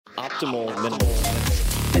Optimal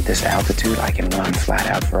minimalism. At this altitude, I can run flat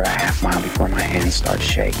out for a half mile before my hands start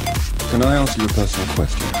shaking. Can I ask you a personal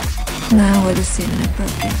question? Now would seem an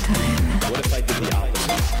appropriate time. What if I did the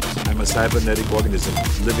opposite? I'm a cybernetic organism,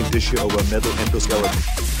 living tissue over a metal endoskeleton.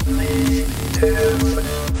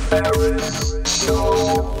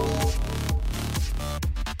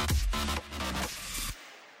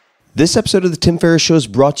 This episode of the Tim Ferriss Show is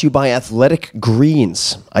brought to you by Athletic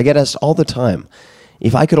Greens. I get asked all the time,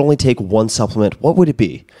 if I could only take one supplement, what would it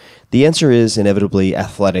be? The answer is inevitably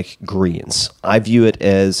Athletic Greens. I view it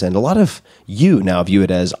as, and a lot of you now view it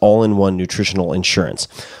as, all-in-one nutritional insurance.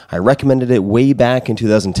 I recommended it way back in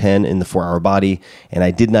 2010 in the 4-Hour Body, and I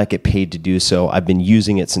did not get paid to do so. I've been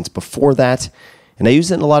using it since before that, and I use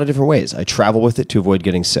it in a lot of different ways. I travel with it to avoid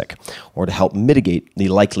getting sick, or to help mitigate the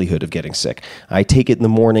likelihood of getting sick. I take it in the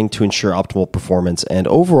morning to ensure optimal performance, and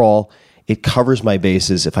overall, it covers my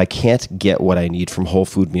bases if I can't get what I need from whole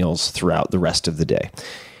food meals throughout the rest of the day.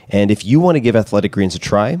 And if you want to give Athletic Greens a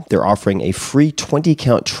try, they're offering a free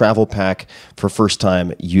 20-count travel pack for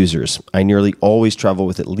first-time users. I nearly always travel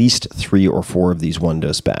with at least 3 or 4 of these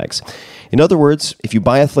one-dose bags. In other words, if you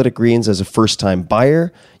buy Athletic Greens as a first-time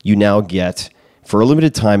buyer, you now get, for a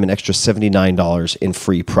limited time, an extra $79 in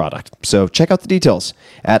free product. So check out the details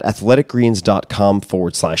at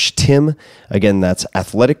athleticgreens.com/Tim. Again, that's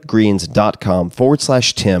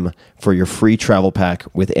athleticgreens.com/Tim for your free travel pack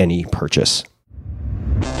with any purchase.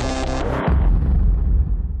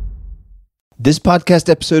 This podcast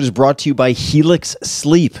episode is brought to you by Helix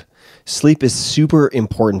Sleep. Sleep is super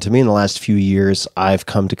important to me. In the last few years, I've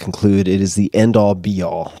come to conclude it is the end-all,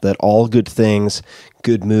 be-all, that all good things,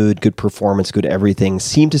 good mood, good performance, good everything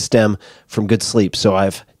seem to stem from good sleep. So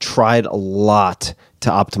I've tried a lot to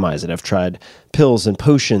optimize it. I've tried pills and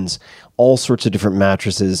potions, all sorts of different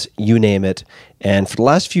mattresses, you name it. And for the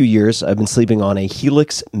last few years, I've been sleeping on a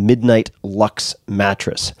Helix Midnight Luxe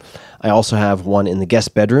mattress. I also have one in the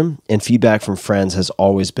guest bedroom, and feedback from friends has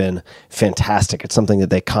always been fantastic. It's something that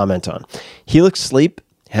they comment on. Helix Sleep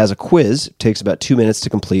has a quiz, takes about 2 minutes to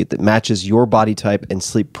complete, that matches your body type and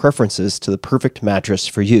sleep preferences to the perfect mattress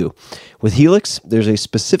for you. With Helix, there's a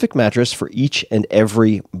specific mattress for each and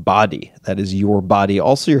every body. That is your body,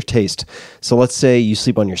 also your taste. So let's say you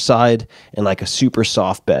sleep on your side and like a super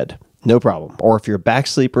soft bed. No problem. Or if you're a back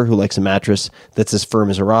sleeper who likes a mattress that's as firm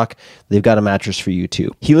as a rock, they've got a mattress for you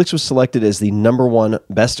too. Helix was selected as the #1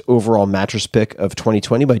 best overall mattress pick of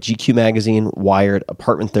 2020 by GQ Magazine, Wired,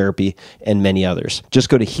 Apartment Therapy, and many others. Just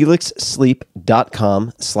go to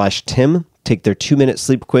helixsleep.com/Tim, take their 2-minute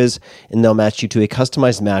sleep quiz, and they'll match you to a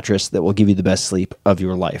customized mattress that will give you the best sleep of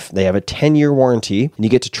your life. They have a 10-year warranty, and you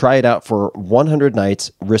get to try it out for 100 nights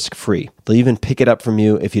risk-free. They'll even pick it up from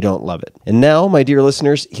you if you don't love it. And now, my dear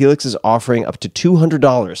listeners, Helix is offering up to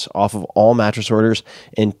 $200 off of all mattress orders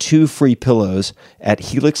and 2 free pillows at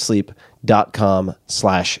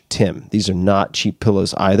helixsleep.com/Tim. These are not cheap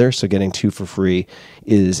pillows either, so getting 2 for free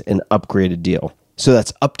is an upgraded deal. So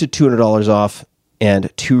that's up to $200 off and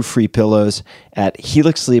 2 free pillows at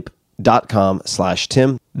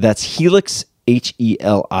helixsleep.com/Tim. That's Helix,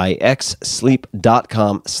 HELIX,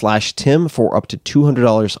 sleep.com/Tim for up to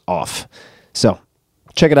 $200 off. So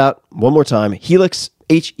check it out one more time. Helix,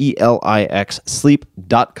 HELIX,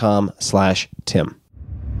 sleep.com/Tim.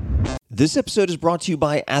 This episode is brought to you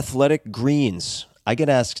by Athletic Greens. I get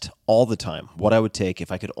asked all the time what I would take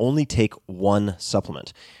if I could only take one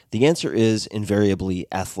supplement. The answer is invariably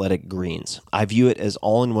Athletic Greens. I view it as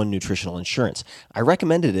all-in-one nutritional insurance. I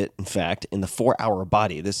recommended it, in fact, in the 4-Hour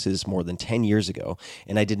Body. This is more than 10 years ago,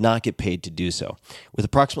 and I did not get paid to do so. With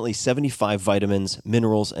approximately 75 vitamins,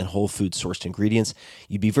 minerals, and whole food-sourced ingredients,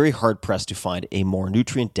 you'd be very hard-pressed to find a more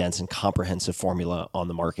nutrient-dense and comprehensive formula on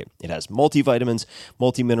the market. It has multivitamins,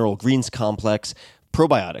 multi-mineral greens complex,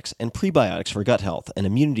 probiotics and prebiotics for gut health, an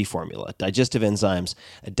immunity formula, digestive enzymes,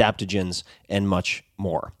 adaptogens, and much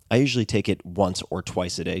more. I usually take it once or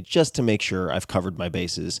twice a day just to make sure I've covered my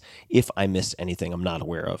bases if I missed anything I'm not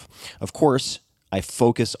aware of. Of course, I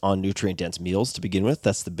focus on nutrient-dense meals to begin with.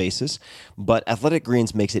 That's the basis. But Athletic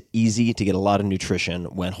Greens makes it easy to get a lot of nutrition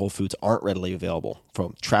when whole foods aren't readily available.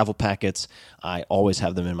 From travel packets, I always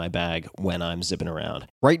have them in my bag when I'm zipping around.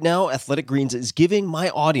 Right now, Athletic Greens is giving my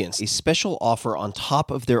audience a special offer on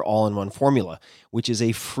top of their all-in-one formula, which is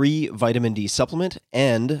a free vitamin D supplement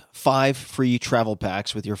and 5 free travel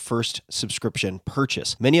packs with your first subscription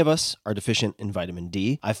purchase. Many of us are deficient in vitamin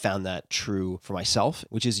D. I've found that true for myself,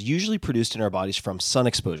 which is usually produced in our bodies from sun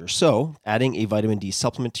exposure. So adding a vitamin D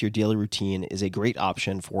supplement to your daily routine is a great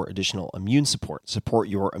option for additional immune support. Support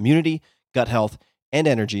your immunity, gut health, and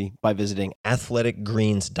energy by visiting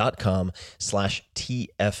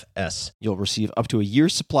athleticgreens.com/TFS. You'll receive up to a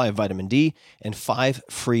year's supply of vitamin D and 5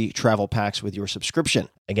 free travel packs with your subscription.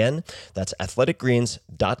 Again, that's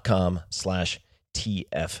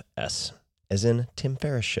athleticgreens.com/TFS, as in Tim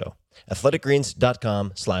Ferriss Show.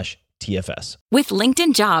 athleticgreens.com/TFS. With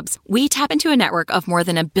LinkedIn Jobs, we tap into a network of more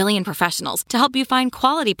than 1 billion professionals to help you find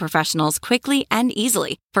quality professionals quickly and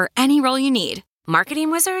easily for any role you need. Marketing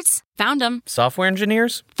wizards? Found them. Software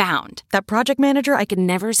engineers? Found. That project manager I could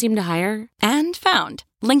never seem to hire? And found.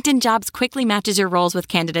 LinkedIn Jobs quickly matches your roles with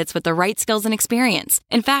candidates with the right skills and experience.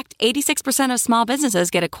 In fact, 86% of small businesses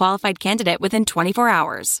get a qualified candidate within 24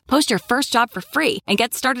 hours. Post your first job for free and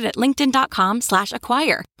get started at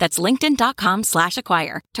linkedin.com/acquire. That's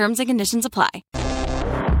linkedin.com/acquire. Terms and conditions apply.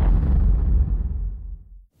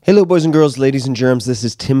 Hello, boys and girls, ladies and germs. This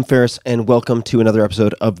is Tim Ferriss, and welcome to another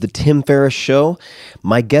episode of The Tim Ferriss Show.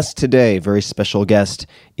 My guest today, very special guest,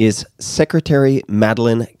 is Secretary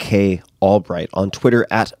Madeleine K. Albright, on Twitter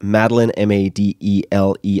at Madeleine,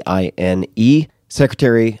 Madeleine.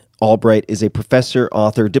 Secretary Albright is a professor,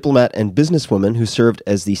 author, diplomat, and businesswoman who served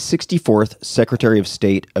as the 64th Secretary of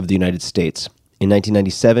State of the United States. In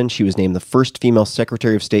 1997, she was named the first female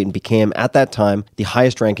Secretary of State and became, at that time, the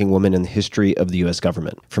highest-ranking woman in the history of the U.S.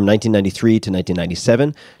 government. From 1993 to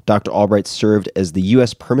 1997, Dr. Albright served as the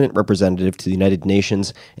U.S. Permanent Representative to the United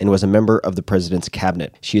Nations and was a member of the President's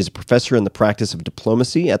Cabinet. She is a professor in the practice of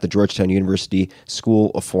diplomacy at the Georgetown University School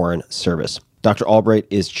of Foreign Service. Dr. Albright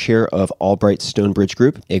is chair of Albright Stonebridge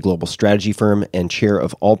Group, a global strategy firm, and chair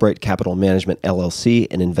of Albright Capital Management, LLC,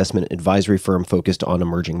 an investment advisory firm focused on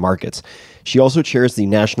emerging markets. She also chairs the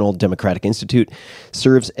National Democratic Institute,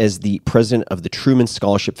 serves as the president of the Truman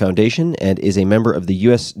Scholarship Foundation, and is a member of the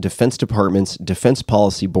U.S. Defense Department's Defense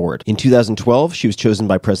Policy Board. In 2012, she was chosen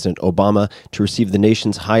by President Obama to receive the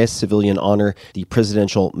nation's highest civilian honor, the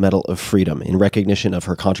Presidential Medal of Freedom, in recognition of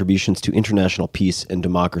her contributions to international peace and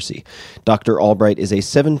democracy. Dr. Albright is a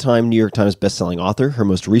 7-time New York Times bestselling author. Her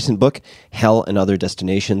most recent book, Hell and Other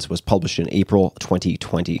Destinations, was published in April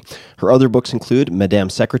 2020. Her other books include Madame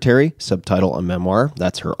Secretary, subtitle A Memoir,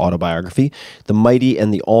 that's her autobiography, The Mighty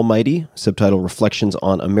and the Almighty, subtitle Reflections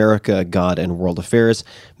on America, God, and World Affairs,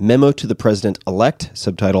 Memo to the President-Elect,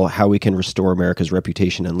 subtitle How We Can Restore America's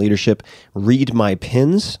Reputation and Leadership, Read My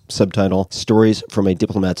Pins, subtitle Stories from a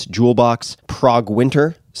Diplomat's Jewel Box, Prague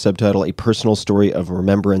Winter, subtitle A Personal Story of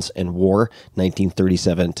Remembrance and War,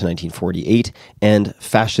 1937 to 1948, and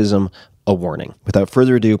Fascism, A Warning. Without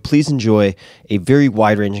further ado, please enjoy a very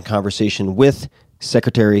wide-ranging conversation with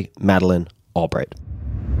Secretary Madeleine Albright.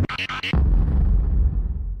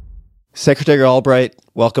 Secretary Albright,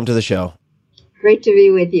 welcome to the show. Great to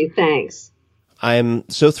be with you. Thanks. I'm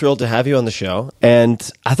so thrilled to have you on the show, and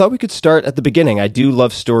I thought we could start at the beginning. I do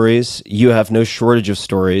love stories. You have no shortage of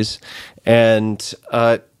stories, and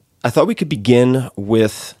I thought we could begin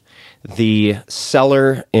with the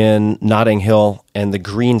cellar in Notting Hill and the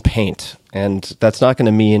green paint. And that's not going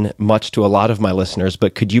to mean much to a lot of my listeners,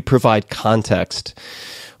 but could you provide context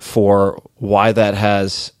for why that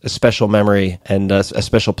has a special memory and a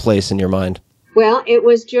special place in your mind? Well, it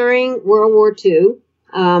was during World War II.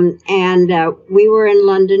 We were in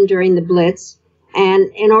London during the Blitz. And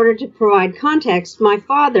in order to provide context, my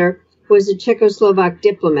father was a Czechoslovak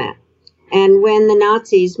diplomat. And when the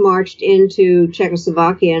Nazis marched into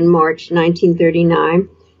Czechoslovakia in March 1939,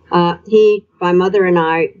 my mother and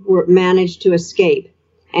I managed to escape.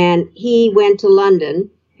 And he went to London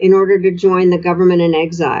in order to join the government in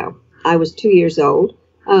exile. I was 2 years old.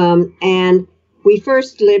 And we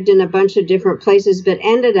first lived in a bunch of different places, but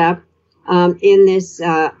ended up in this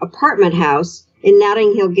apartment house in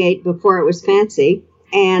Notting Hill Gate before it was fancy.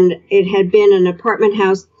 And it had been an apartment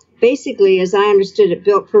house, basically, as I understood it,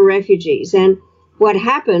 built for refugees. And what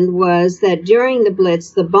happened was that during the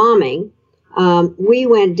Blitz, the bombing, we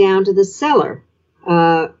went down to the cellar,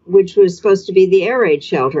 which was supposed to be the air raid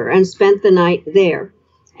shelter, and spent the night there.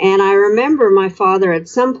 And I remember my father at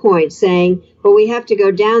some point saying, well, we have to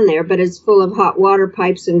go down there, but it's full of hot water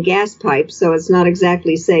pipes and gas pipes, so it's not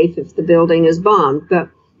exactly safe if the building is bombed. But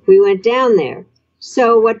we went down there.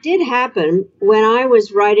 So what did happen when I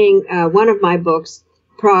was writing one of my books,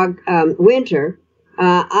 Prague Winter,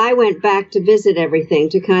 I went back to visit everything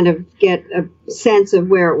to kind of get a sense of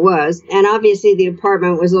where it was. And obviously the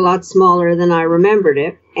apartment was a lot smaller than I remembered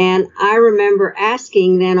it. And I remember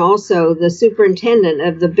asking then also the superintendent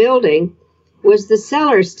of the building, was the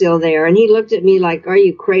cellar still there? And he looked at me like, are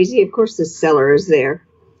you crazy? Of course the cellar is there.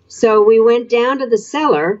 So we went down to the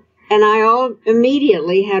cellar, and I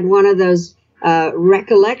immediately had one of those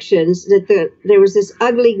recollections that there was this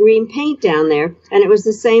ugly green paint down there, and it was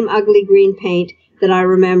the same ugly green paint that I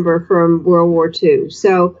remember from World War II.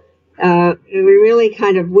 So it was really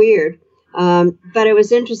kind of weird. But it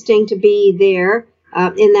was interesting to be there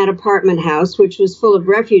in that apartment house, which was full of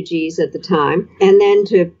refugees at the time, and then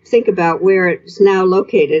to think about where it's now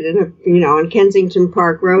located on Kensington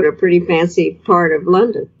Park Road, a pretty fancy part of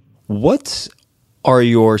London. What are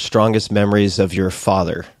your strongest memories of your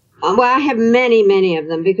father? Well, I have many, many of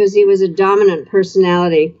them because he was a dominant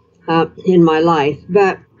personality in my life.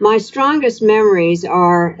 But my strongest memories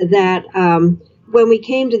are that when we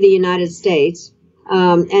came to the United States,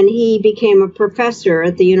 and he became a professor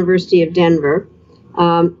at the University of Denver,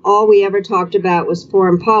 all we ever talked about was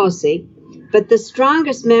foreign policy. But the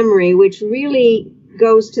strongest memory, which really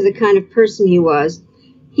goes to the kind of person he was,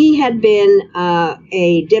 he had been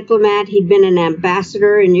a diplomat. He'd been an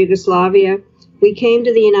ambassador in Yugoslavia. We came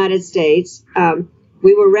to the United States.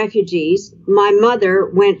 We were refugees. My mother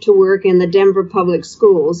went to work in the Denver public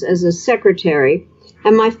schools as a secretary,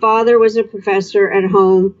 and my father was a professor at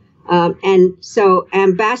home. And so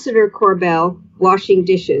Ambassador Corbell washing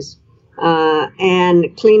dishes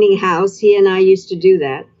and cleaning house, he and I used to do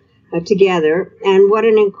that together. And what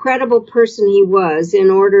an incredible person he was in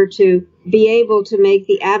order to be able to make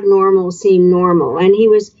the abnormal seem normal. And he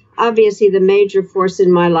was obviously the major force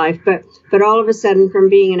in my life. But all of a sudden, from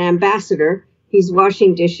being an ambassador, he's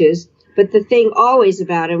washing dishes. But the thing always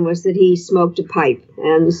about him was that he smoked a pipe.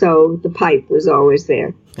 And so the pipe was always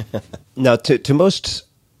there. Now, to most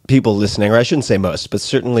people listening, or I shouldn't say most, but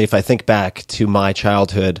certainly if I think back to my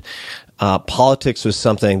childhood, politics was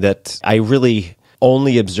something that I really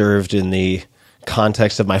only observed in the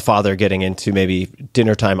context of my father getting into maybe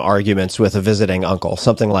dinner time arguments with a visiting uncle,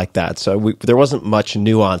 something like that. So there wasn't much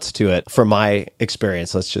nuance to it from my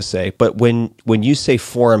experience, let's just say. But when you say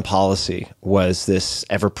foreign policy was this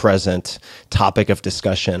ever-present topic of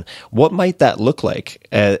discussion, what might that look like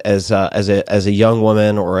as a young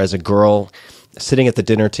woman or as a girl sitting at the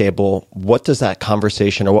dinner table? What does that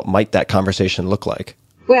conversation, or what might that conversation look like?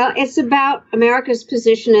 Well, it's about America's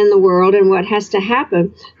position in the world and what has to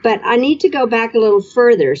happen. But I need to go back a little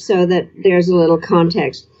further so that there's a little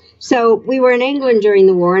context. So we were in England during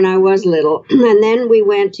the war, and I was little. And then we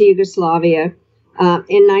went to Yugoslavia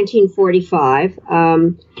in 1945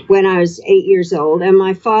 when I was 8 years old. And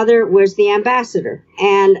my father was the ambassador.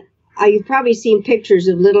 And you've probably seen pictures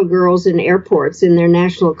of little girls in airports in their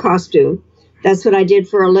national costume. That's what I did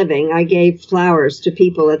for a living. I gave flowers to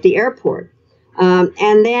people at the airport.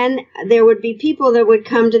 And then there would be people that would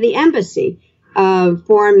come to the embassy,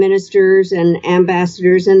 foreign ministers and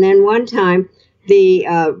ambassadors. And then one time, the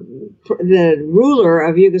ruler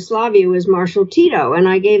of Yugoslavia was Marshal Tito, and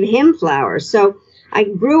I gave him flowers. So I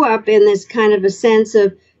grew up in this kind of a sense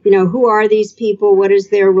of, who are these people? What is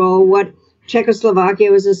their role? What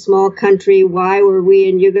Czechoslovakia was a small country. Why were we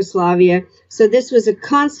in Yugoslavia? So this was a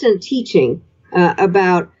constant teaching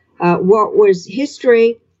about what was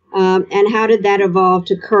history. And how did that evolve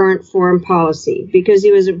to current foreign policy? Because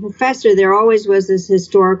he was a professor, there always was this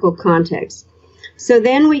historical context. So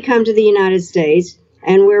then we come to the United States,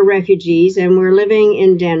 and we're refugees, and we're living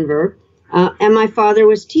in Denver. And my father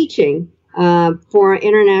was teaching for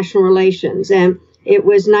international relations. And it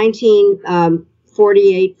was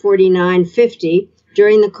 1948, 49, 50,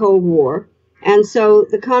 during the Cold War. And so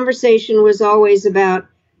the conversation was always about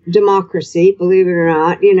democracy, believe it or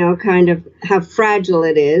not, kind of how fragile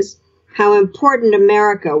it is, how important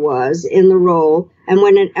America was in the role. And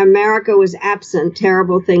when America was absent,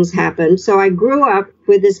 terrible things happened. So I grew up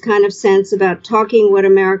with this kind of sense about talking what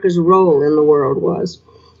America's role in the world was.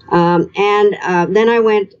 Then I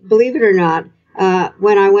went, believe it or not,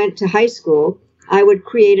 when I went to high school, I would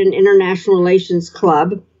create an international relations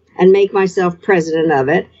club and make myself president of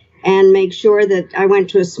it and make sure that I went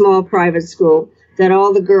to a small private school, that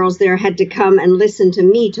all the girls there had to come and listen to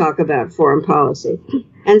me talk about foreign policy.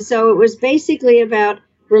 And so it was basically about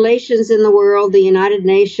relations in the world, the United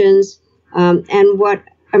Nations, and what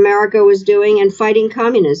America was doing and fighting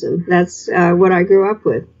communism. That's what I grew up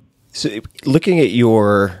with. So looking at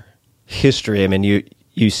your history, I mean,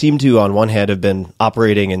 you seem to, on one hand, have been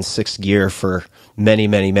operating in sixth gear for many,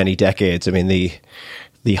 many, many decades. I mean,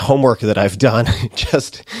 the homework that I've done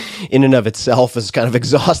just in and of itself is kind of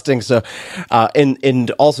exhausting. So,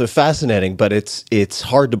 and also fascinating, but it's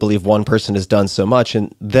hard to believe one person has done so much.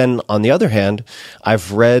 And then on the other hand,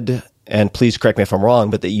 I've read, and please correct me if I'm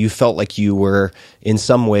wrong, but that you felt like you were in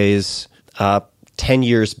some ways 10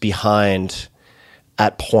 years behind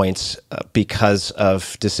at points because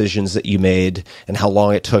of decisions that you made and how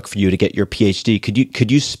long it took for you to get your PhD.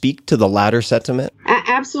 Could you speak to the latter sentiment?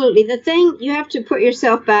 Absolutely. The thing, you have to put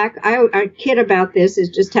yourself back. I kid about this.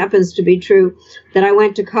 It just happens to be true that I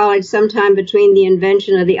went to college sometime between the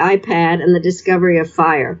invention of the iPad and the discovery of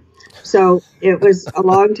fire. So it was a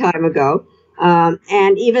long time ago.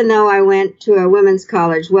 And even though I went to a women's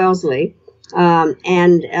college, Wellesley, and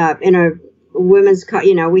in a women's,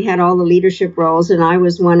 we had all the leadership roles, and I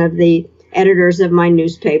was one of the editors of my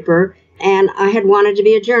newspaper, and I had wanted to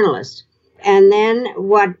be a journalist. And then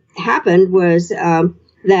what happened was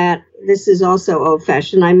that this is also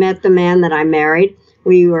old-fashioned. I met the man that I married.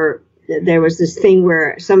 There was this thing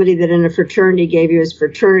where somebody that in a fraternity gave you his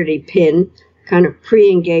fraternity pin, kind of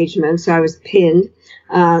pre-engagement, so I was pinned.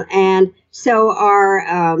 And so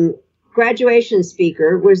our graduation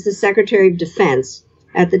speaker was the Secretary of Defense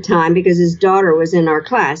at the time because his daughter was in our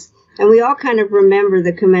class. And we all kind of remember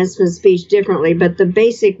the commencement speech differently, but the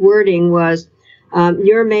basic wording was,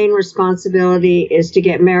 your main responsibility is to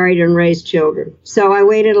get married and raise children. So I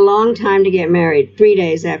waited a long time to get married, 3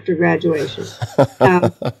 days after graduation.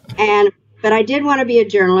 But I did want to be a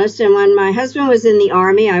journalist. And when my husband was in the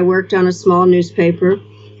Army, I worked on a small newspaper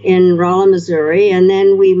in Rolla, Missouri. And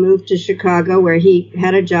then we moved to Chicago, where he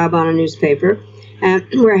had a job on a newspaper. And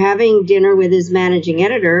we're having dinner with his managing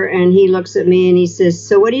editor. And he looks at me and he says,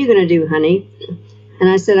 "So what are you going to do, honey?" And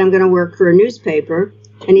I said, "I'm going to work for a newspaper."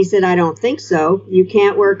 And he said, "I don't think so. You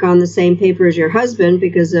can't work on the same paper as your husband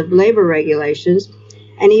because of labor regulations."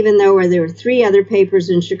 And even though there were 3 other papers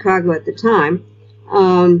in Chicago at the time,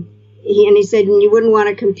 he said, "You wouldn't want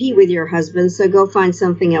to compete with your husband, so go find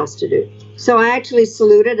something else to do." So I actually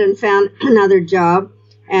saluted and found another job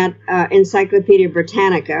at Encyclopedia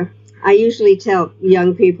Britannica. I usually tell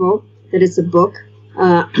young people that it's a book,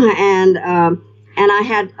 and I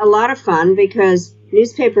had a lot of fun because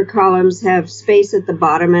newspaper columns have space at the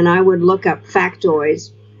bottom, and I would look up factoids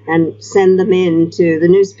and send them in to the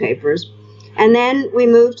newspapers. And then we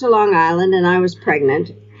moved to Long Island, and I was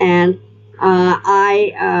pregnant, and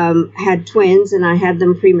I had twins, and I had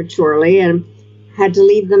them prematurely and had to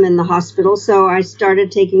leave them in the hospital, so I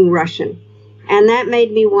started taking Russian. And that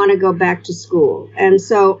made me want to go back to school. And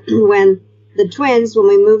so when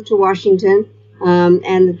we moved to Washington,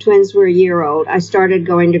 and the twins were a year old, I started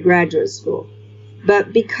going to graduate school.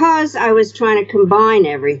 But because I was trying to combine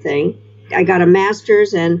everything, I got a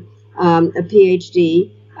master's and a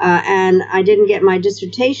PhD, and I didn't get my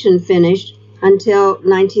dissertation finished until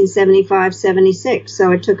 1975-76.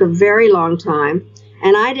 So it took a very long time.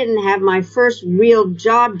 And I didn't have my first real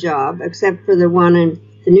job, except for the one in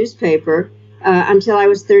the newspaper, until I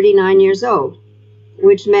was 39 years old,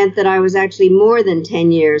 which meant that I was actually more than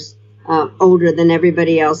 10 years older than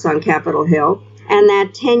everybody else on Capitol Hill. And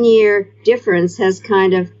that 10-year difference has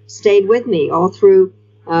kind of stayed with me all through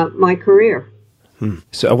my career.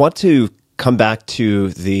 So I want to come back to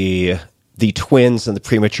the twins and the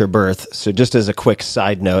premature birth. So just as a quick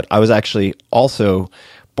side note, I was actually also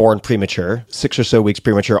born premature, 6 or so weeks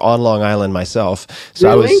premature on Long Island myself.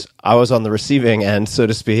 So Really? I was on the receiving end, so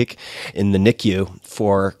to speak, in the NICU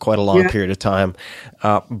for quite a long period of time.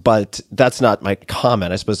 But that's not my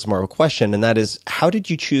comment. I suppose it's more of a question, and that is, how did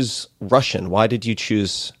you choose Russian? Why did you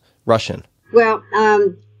choose Russian? Well,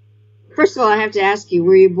 first of all, I have to ask you,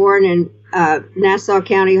 were you born in Nassau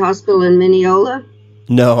County Hospital in Mineola?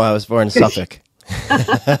 No, I was born in Suffolk.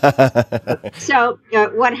 So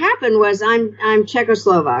what happened was I'm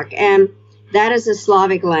Czechoslovak, and that is a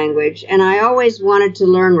Slavic language, and I always wanted to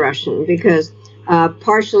learn Russian because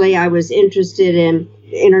partially I was interested in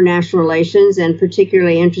international relations and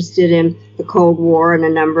particularly interested in the Cold War and a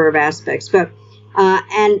number of aspects. But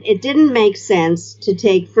and it didn't make sense to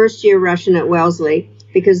take first-year Russian at Wellesley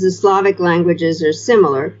because the Slavic languages are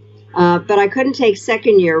similar, but I couldn't take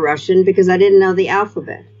second-year Russian because I didn't know the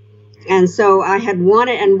alphabet. And so I had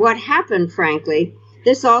wanted, and what happened, frankly,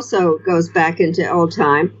 this also goes back into old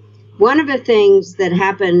time. One of the things that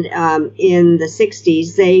happened in the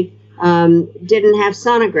 60s, they didn't have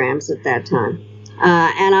sonograms at that time.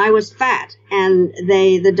 And I was fat, and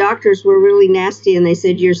the doctors were really nasty, and they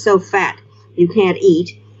said, "You're so fat, you can't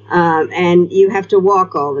eat, and you have to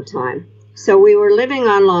walk all the time." So we were living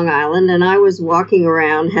on Long Island, and I was walking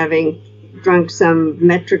around having drunk some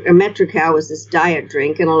Metrical was this diet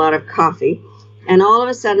drink and a lot of coffee. And all of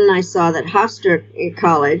a sudden I saw that Hofstra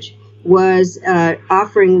College was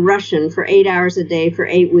offering Russian for 8 hours a day for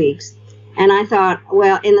 8 weeks. And I thought,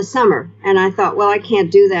 well, in the summer. And I thought, well, I can't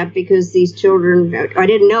do that because these children, I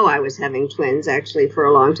didn't know I was having twins actually for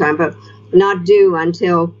a long time, but not due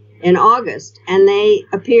until in August. And they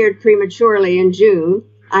appeared prematurely in June.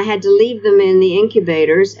 I had to leave them in the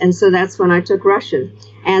incubators, and so that's when I took Russian.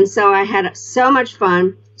 And so I had so much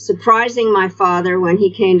fun surprising my father when he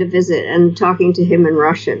came to visit and talking to him in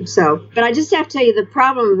Russian. But I just have to tell you the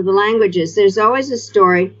problem with the languages. There's always a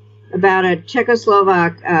story about a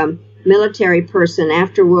Czechoslovak military person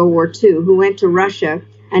after World War II who went to Russia,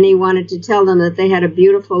 and he wanted to tell them that they had a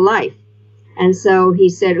beautiful life. And so he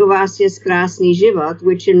said, "U vás je krásný život,"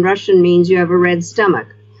 which in Russian means you have a red stomach,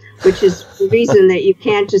 which is the reason that you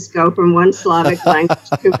can't just go from one Slavic language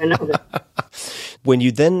to another. When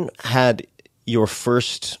you then had your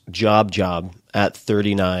first job at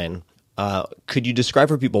 39, could you describe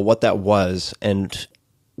for people what that was and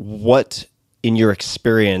what, in your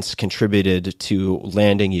experience, contributed to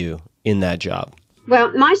landing you in that job?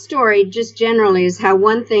 Well, my story just generally is how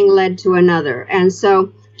one thing led to another. And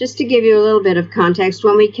so just to give you a little bit of context,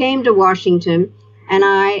 when we came to Washington, and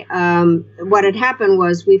what had happened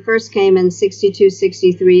was we first came in 62,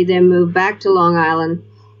 63, then moved back to Long Island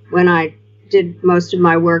when I did most of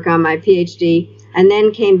my work on my PhD, and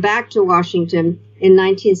then came back to Washington in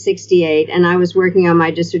 1968, and I was working on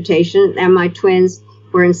my dissertation, and my twins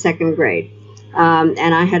were in second grade.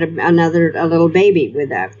 And I had a little baby with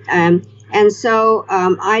that. And so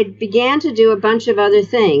I began to do a bunch of other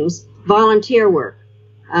things, volunteer work.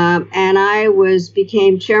 And I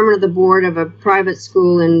became chairman of the board of a private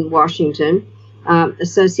school in Washington,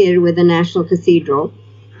 associated with the National Cathedral.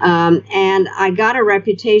 And I got a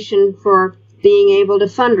reputation for being able to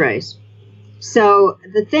fundraise. So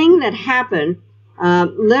the thing that happened,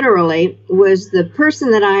 literally, was the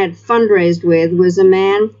person that I had fundraised with was a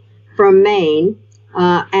man from Maine.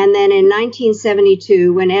 And then in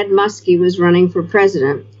 1972, when Ed Muskie was running for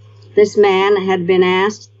president, this man had been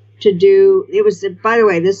asked to do, by the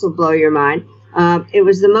way, this will blow your mind, it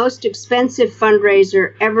was the most expensive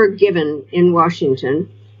fundraiser ever given in Washington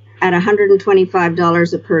at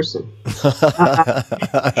 $125 a person.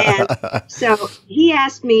 And so he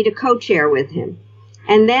asked me to co-chair with him.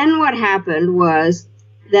 And then what happened was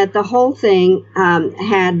that the whole thing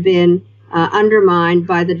had been undermined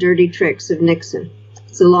by the dirty tricks of Nixon.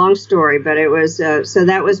 It's a long story, but it was, so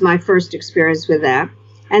that was my first experience with that.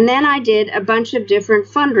 And then I did a bunch of different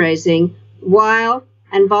fundraising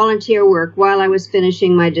and volunteer work while I was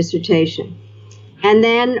finishing my dissertation. And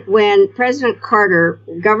then when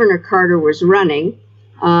Governor Carter was running,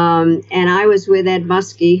 and I was with Ed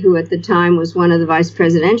Muskie, who at the time was one of the vice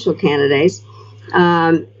presidential candidates.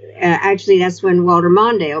 Actually, that's when Walter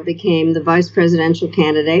Mondale became the vice presidential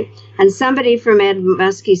candidate. And somebody from Ed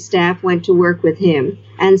Muskie's staff went to work with him.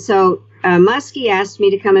 And so Muskie asked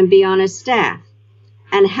me to come and be on his staff.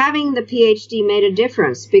 And having the PhD made a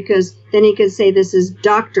difference, because then he could say this is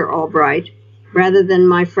Dr. Albright rather than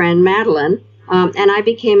my friend Madeleine. And I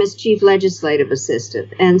became his chief legislative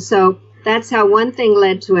assistant. And so that's how one thing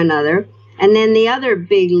led to another. And then the other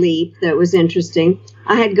big leap that was interesting,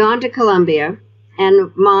 I had gone to Columbia,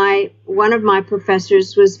 and one of my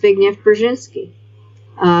professors was Zbigniew Brzezinski.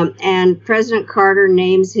 And President Carter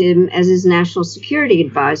names him as his national security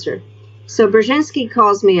advisor. So Brzezinski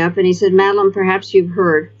calls me up and he said, "Madeleine, perhaps you've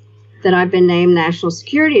heard that I've been named national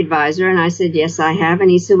security advisor." And I said, "Yes, I have." And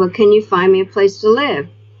he said, "Well, can you find me a place to live?"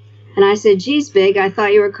 And I said, "Geez, Big, I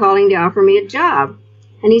thought you were calling to offer me a job."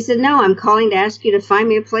 And he said, "No, I'm calling to ask you to find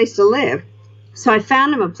me a place to live." So I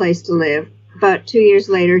found him a place to live. But 2 years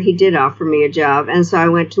later, he did offer me a job. And so I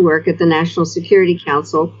went to work at the National Security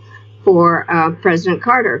Council for President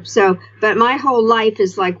Carter. But my whole life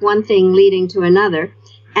is like one thing leading to another.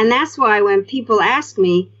 And that's why when people ask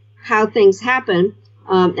me how things happen,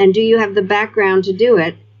 and do you have the background to do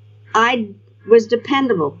it, I was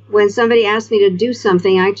dependable. When somebody asked me to do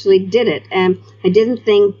something, I actually did it. And I didn't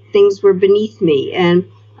think things were beneath me. And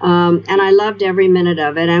I loved every minute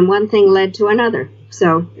of it. And one thing led to another.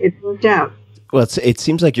 So it worked out. Well, it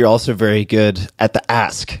seems like you're also very good at the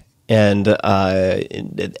ask. And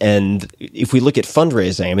if we look at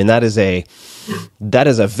fundraising, I mean, that is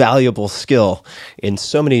a valuable skill in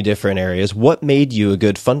so many different areas. What made you a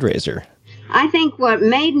good fundraiser? I think what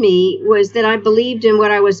made me was that I believed in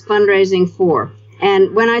what I was fundraising for.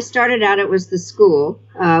 And when I started out, it was the school,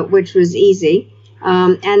 which was easy.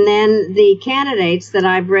 And then the candidates that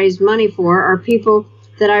I've raised money for are people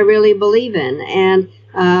that I really believe in. And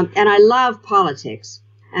I love politics.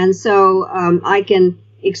 And so I can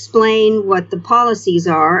explain what the policies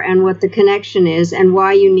are and what the connection is and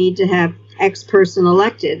why you need to have X person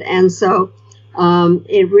elected. And so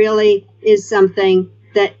it really is something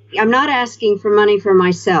that I'm not asking for money for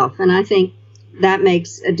myself. And I think that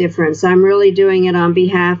makes a difference. I'm really doing it on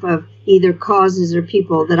behalf of either causes or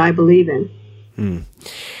people that I believe in.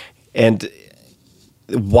 And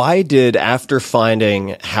Why did, after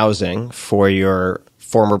finding housing for your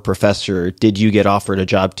former professor, did you get offered a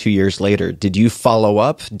job 2 years later? Did you follow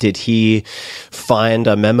up? Did he find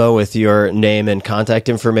a memo with your name and contact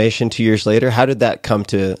information 2 years later? How did that come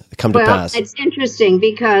to pass? Well, it's interesting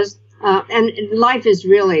because, and life is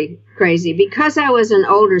really crazy. Because I was an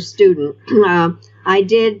older student,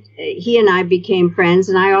 he and I became friends,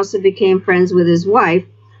 and I also became friends with his wife,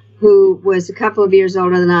 who was a couple of years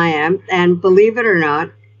older than I am, and believe it or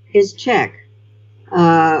not, is Czech.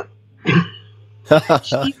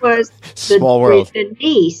 She was the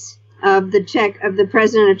niece of the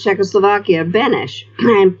president of Czechoslovakia, Beneš,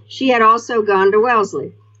 and she had also gone to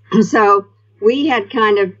Wellesley. So we had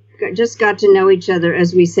kind of just got to know each other,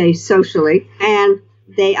 as we say, socially. And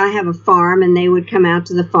I have a farm, and they would come out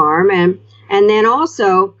to the farm, and then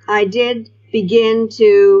also I did begin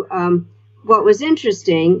to. What was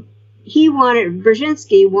interesting,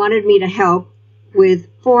 Brzezinski wanted me to help with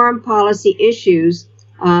foreign policy issues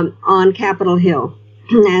on Capitol Hill.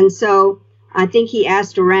 And so I think he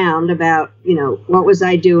asked around about, what was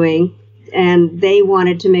I doing? And they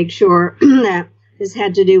wanted to make sure that this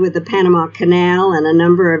had to do with the Panama Canal and a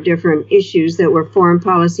number of different issues that were foreign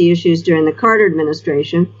policy issues during the Carter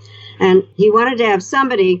administration. And he wanted to have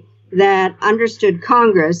somebody that understood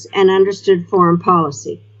Congress and understood foreign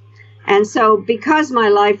policy. And so because my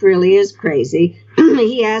life really is crazy,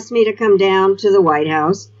 he asked me to come down to the White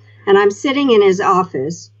House, and I'm sitting in his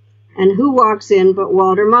office, and who walks in but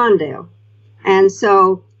Walter Mondale? And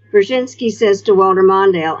so Brzezinski says to Walter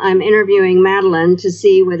Mondale, I'm interviewing Madeleine to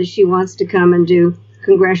see whether she wants to come and do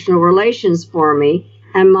congressional relations for me.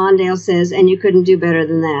 And Mondale says, and you couldn't do better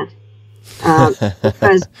than that.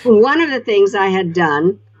 Because one of the things I had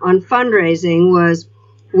done on fundraising was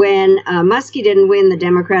when Muskie didn't win the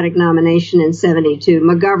Democratic nomination in 72,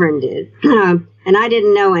 McGovern did. And I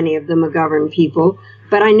didn't know any of the McGovern people,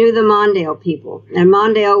 but I knew the Mondale people. And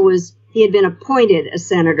Mondale he had been appointed a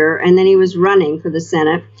senator, and then he was running for the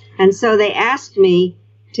Senate. And so they asked me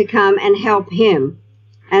to come and help him.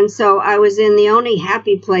 And so I was in the only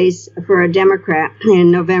happy place for a Democrat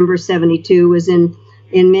in November 72 was in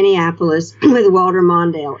Minneapolis with Walter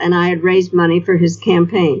Mondale, and I had raised money for his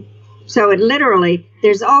campaign. So it literally,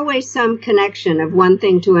 there's always some connection of one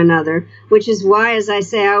thing to another, which is why, as I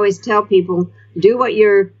say, I always tell people, do what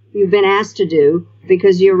you've been asked to do,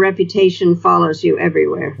 because your reputation follows you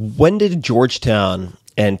everywhere. When did Georgetown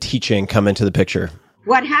and teaching come into the picture?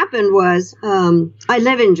 What happened was, I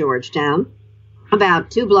live in Georgetown,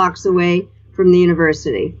 about 2 blocks away from the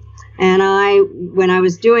university. And when I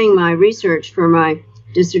was doing my research for my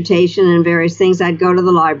dissertation and various things, I'd go to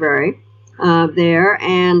the library there.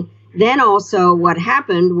 And then also what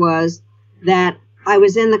happened was that I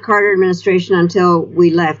was in the Carter administration until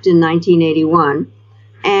we left in 1981.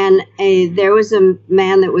 And there was a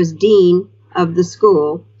man that was dean of the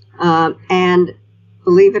school. And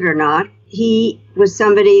believe it or not, he was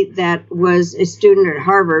somebody that was a student at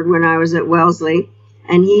Harvard when I was at Wellesley.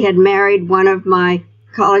 And he had married one of my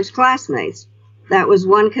college classmates. That was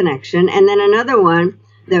one connection. And then another one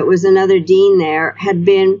that was another dean there had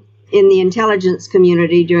been in the intelligence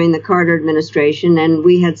community during the Carter administration, and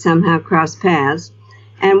we had somehow crossed paths.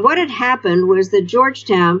 And what had happened was that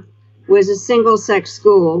Georgetown was a single-sex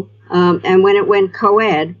school, and when it went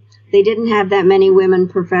co-ed, they didn't have that many women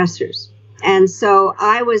professors. And so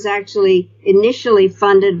I was actually initially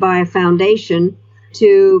funded by a foundation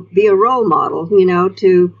to be a role model,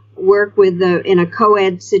 to work in a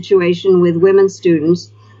co-ed situation with women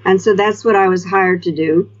students. And so that's what I was hired to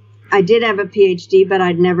do. I did have a PhD, but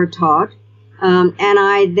I'd never taught. And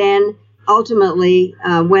I then ultimately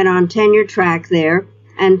went on tenure track there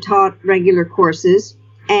and taught regular courses.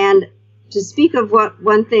 And to speak of what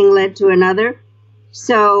one thing led to another,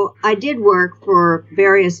 so I did work for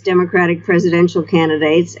various Democratic presidential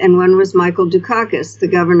candidates, and one was Michael Dukakis, the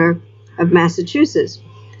governor of Massachusetts.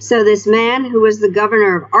 So this man who was the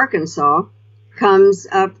governor of Arkansas comes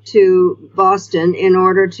up to Boston in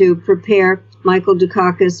order to prepare Michael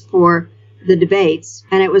Dukakis for the debates,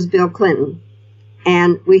 and it was Bill Clinton.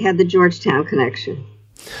 And we had the Georgetown connection.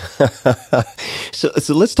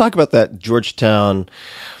 So let's talk about that Georgetown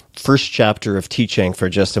first chapter of teaching for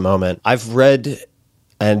just a moment. I've read,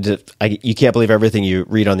 and you can't believe everything you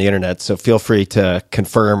read on the internet, so feel free to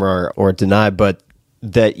confirm or deny, but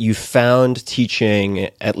that you found teaching,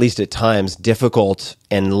 at least at times, difficult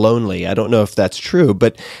and lonely. I don't know if that's true,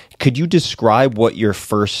 but could you describe what your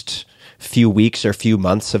first few weeks or few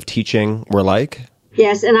months of teaching were like?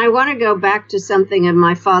 Yes, and I want to go back to something of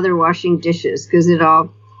my father washing dishes, because it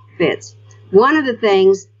all fits. One of the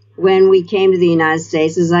things when we came to the United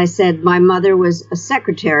States, as I said, my mother was a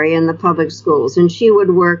secretary in the public schools, and she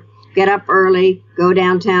would work, get up early, go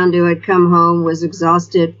downtown, do it, come home, was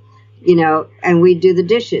exhausted, and we'd do the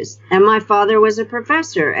dishes. And my father was a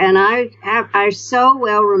professor, and I so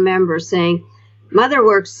well remember saying, Mother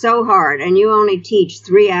works so hard, and you only teach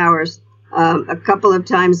 3 hours a couple of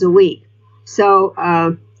times a week. So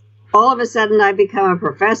all of a sudden I become a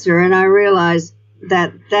professor, and I realize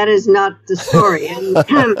that is not the story,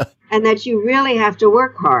 and that you really have to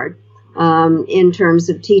work hard in terms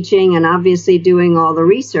of teaching and obviously doing all the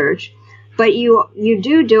research. But you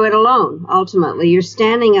do it alone, ultimately. You're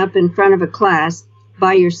standing up in front of a class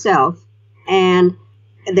by yourself, and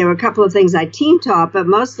there were a couple of things I team taught, but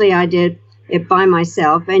mostly I did it by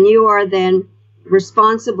myself, and you are then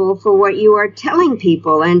responsible for what you are telling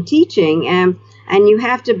people and teaching, and you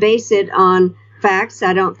have to base it on facts.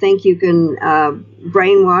 I don't think you can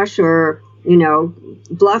brainwash or,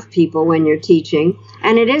 bluff people when you're teaching,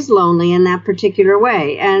 and it is lonely in that particular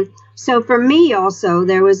way. And so for me also,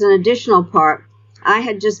 there was an additional part. I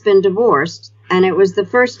had just been divorced, and it was the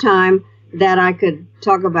first time that I could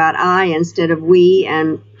talk about I instead of we,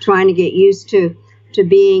 and trying to get used to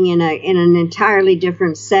being in an entirely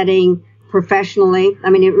different setting professionally. I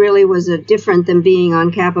mean, it really was different than being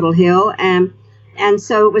on Capitol Hill. And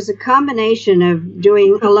so it was a combination of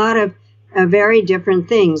doing a lot of very different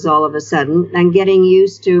things all of a sudden, and getting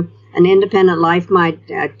used to an independent life. My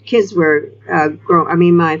kids were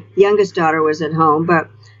my youngest daughter was at home, but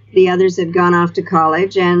the others had gone off to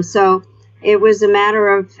college. And so it was a matter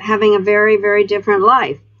of having a very, very different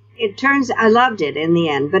life. I loved it in the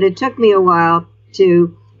end, but it took me a while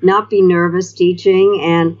to not be nervous teaching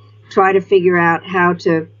and try to figure out how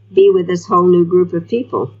to be with this whole new group of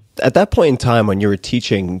people. At that point in time when you were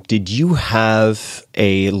teaching, did you have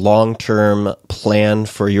a long-term plan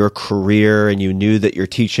for your career, and you knew that your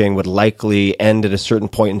teaching would likely end at a certain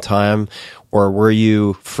point in time? Or were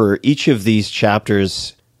you, for each of these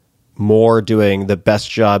chapters, more doing the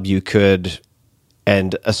best job you could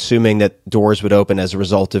and assuming that doors would open as a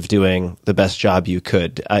result of doing the best job you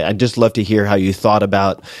could? I'd just love to hear how you thought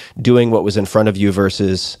about doing what was in front of you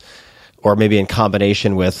versus, or maybe in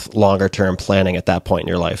combination with, longer-term planning at that point in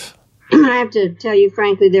your life. I have to tell you,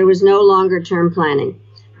 frankly, there was no longer-term planning.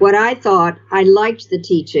 What I thought, I liked the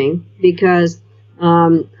teaching because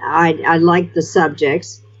I liked the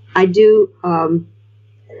subjects. I do,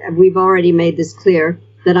 we've already made this clear,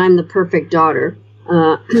 that I'm the perfect daughter,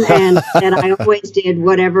 and that I always did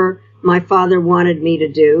whatever my father wanted me to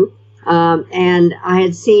do. And I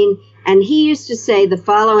had seen, and he used to say the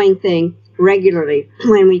following thing regularly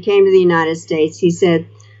when we came to the United States. He said,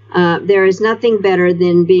 there is nothing better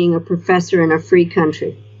than being a professor in a free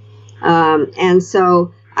country. And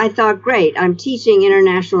so I thought, great, I'm teaching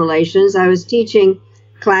international relations. I was teaching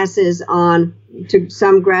classes to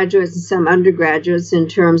some graduates and some undergraduates in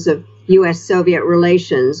terms of U.S.-Soviet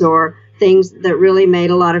relations, or things that really made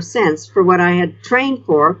a lot of sense for what I had trained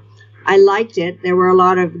for. I liked it. There were a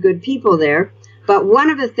lot of good people there. But one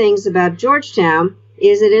of the things about Georgetown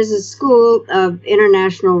is it is a school of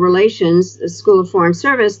international relations, a school of foreign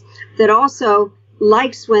service, that also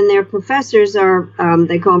likes when their professors are,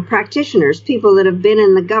 they call them practitioners, people that have been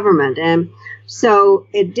in the government. And so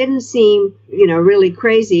it didn't seem, really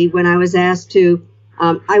crazy when I was asked to,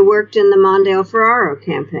 I worked in the Mondale Ferraro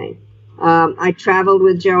campaign. I traveled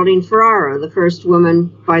with Geraldine Ferraro, the first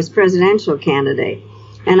woman vice presidential candidate.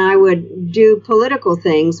 And I would do political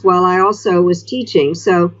things while I also was teaching.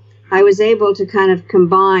 So I was able to kind of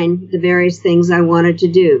combine the various things I wanted to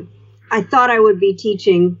do. I thought I would be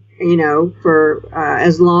teaching, for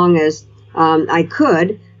as long as I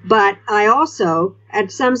could. But I also,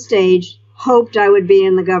 at some stage, hoped I would be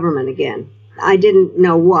in the government again. I didn't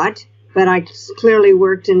know what, but I clearly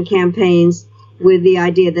worked in campaigns with the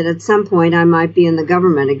idea that at some point I might be in the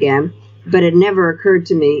government again, but it never occurred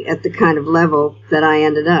to me at the kind of level that I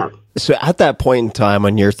ended up. So at that point in time,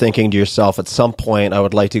 when you're thinking to yourself, at some point I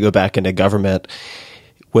would like to go back into government,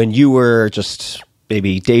 when you were just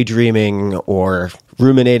maybe daydreaming or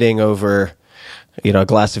ruminating over, a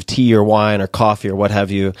glass of tea or wine or coffee or what have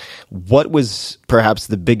you, what was perhaps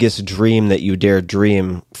the biggest dream that you dared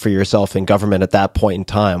dream for yourself in government at that point in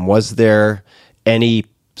time? Was there any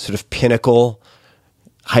sort of pinnacle,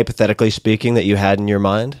 hypothetically speaking, that you had in your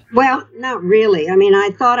mind? Well, not really. I mean,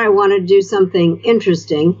 I thought I wanted to do something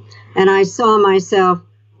interesting, and I saw myself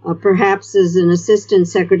perhaps as an assistant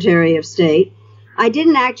secretary of state. I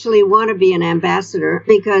didn't actually want to be an ambassador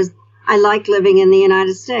because I like living in the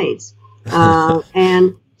United States.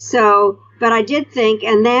 And so, but I did think,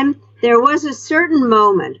 and then there was a certain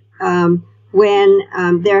moment when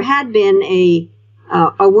there had been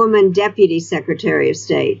a woman deputy secretary of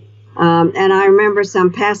state. And I remember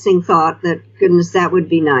some passing thought that, goodness, that would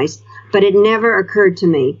be nice. But it never occurred to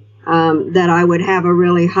me that I would have a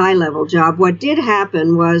really high-level job. What did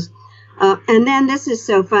happen was, and then this is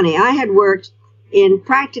so funny, I had worked in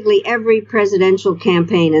practically every presidential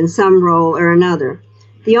campaign in some role or another.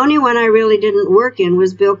 The only one I really didn't work in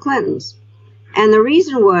was Bill Clinton's. And the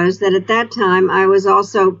reason was that at that time I was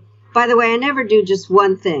also, by the way, I never do just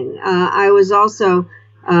one thing. I was also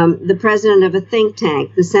the president of a think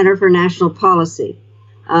tank, the Center for National Policy,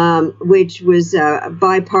 which was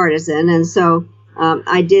bipartisan. And so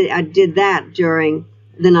I did that during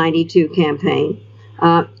the 92 campaign.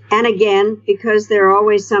 And again, because there's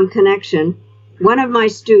always some connection, one of my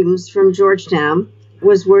students from Georgetown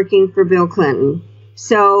was working for Bill Clinton.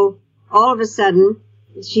 So all of a sudden,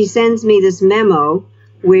 she sends me this memo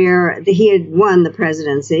where he had won the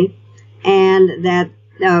presidency, and that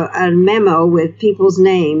a memo with people's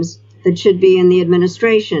names that should be in the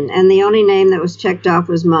administration. And the only name that was checked off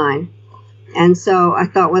was mine. And so I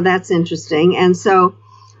thought, well, that's interesting. And so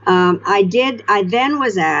I then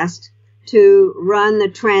was asked to run the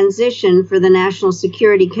transition for the National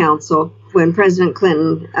Security Council when President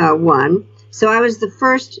Clinton won. So I was the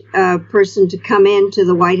first person to come into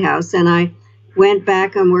the White House, and I went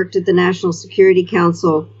back and worked at the National Security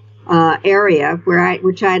Council area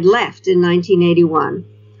which I had left in 1981.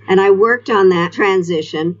 And I worked on that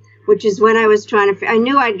transition, which is when I was I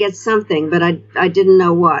knew I'd get something, but I didn't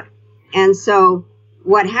know what. And so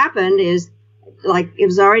what happened is, like, it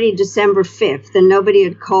was already December 5th and nobody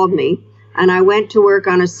had called me. And I went to work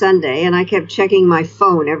on a Sunday and I kept checking my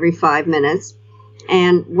phone every 5 minutes.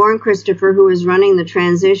 And Warren Christopher, who was running the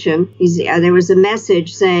transition, there was a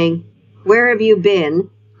message saying, "Where have you been?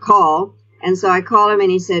 Call." And so I called him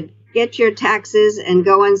and he said, "Get your taxes and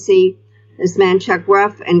go and see this man, Chuck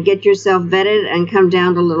Ruff, and get yourself vetted and come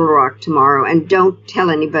down to Little Rock tomorrow and don't tell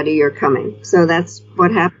anybody you're coming." So that's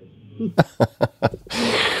what happened.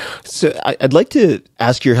 So I'd like to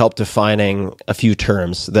ask your help defining a few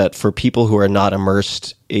terms that for people who are not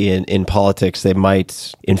immersed in politics, they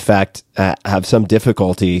might, in fact, have some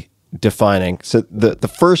difficulty defining. So the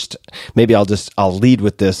first, maybe I'll lead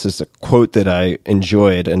with this, is a quote that I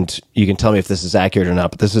enjoyed, and you can tell me if this is accurate or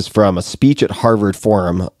not, but this is from a speech at Harvard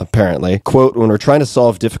Forum, apparently. Quote, "When we're trying to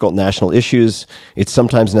solve difficult national issues, it's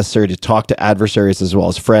sometimes necessary to talk to adversaries as well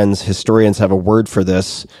as friends. Historians have a word for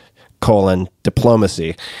this,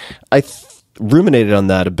 diplomacy." I ruminated on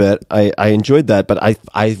that a bit. I enjoyed that, but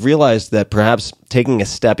I realized that perhaps taking a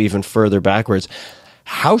step even further backwards,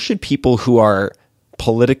 how should people who are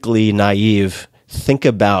politically naive think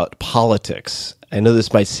about politics? I know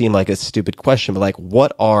this might seem like a stupid question, but like,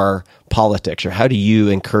 what are politics, or how do you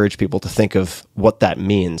encourage people to think of what that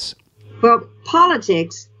means? Well,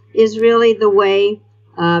 politics is really the way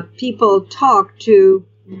people talk to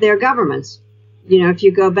their governments. You know, if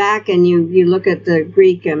you go back and you look at the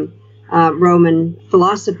Greek and Roman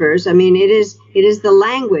philosophers, I mean, it is the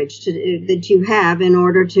language that you have in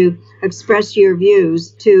order to express your views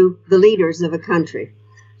to the leaders of a country.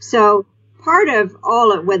 So part of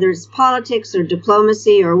all of, whether it's politics or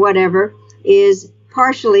diplomacy or whatever, is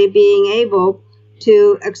partially being able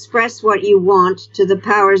to express what you want to the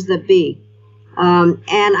powers that be. And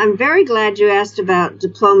I'm very glad you asked about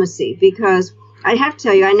diplomacy, because I have to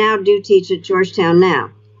tell you, I now do teach at Georgetown now.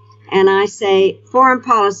 And I say, foreign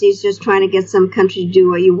policy is just trying to get some country to do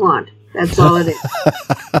what you want. That's all it is.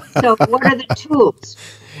 So what are the tools?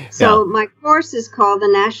 So my course is called the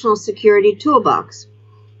National Security Toolbox.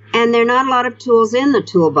 And there are not a lot of tools in the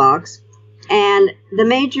toolbox. And the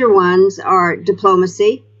major ones are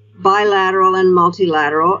diplomacy, bilateral and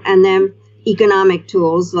multilateral, and then economic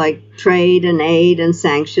tools like trade and aid and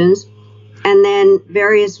sanctions, and then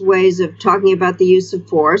various ways of talking about the use of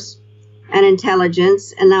force and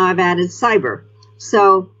intelligence, and now I've added cyber.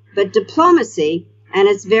 So, but diplomacy, and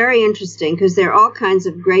it's very interesting because there are all kinds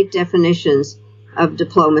of great definitions of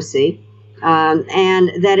diplomacy,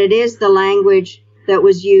 and that it is the language that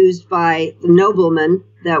was used by noblemen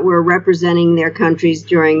that were representing their countries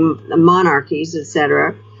during the monarchies,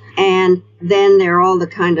 etc. And then there are all the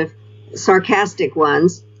kind of sarcastic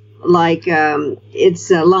ones, like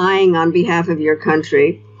it's lying on behalf of your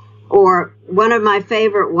country. Or one of my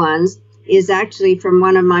favorite ones is actually from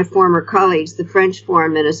one of my former colleagues, the French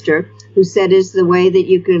foreign minister, who said is the way that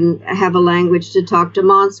you can have a language to talk to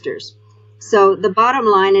monsters. So the bottom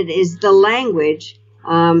line, it is the language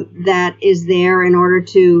that is there in order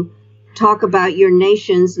to talk about your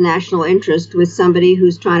nation's national interest with somebody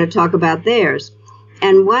who's trying to talk about theirs.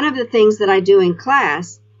 And one of the things that I do in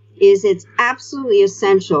class is it's absolutely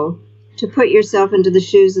essential to put yourself into the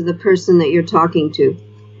shoes of the person that you're talking to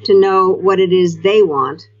know what it is they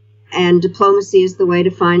want. And diplomacy is the way to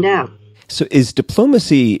find out. So is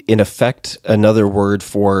diplomacy, in effect, another word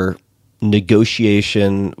for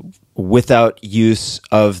negotiation without use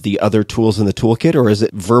of the other tools in the toolkit, or is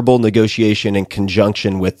it verbal negotiation in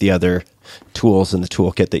conjunction with the other tools in the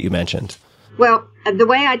toolkit that you mentioned? Well, the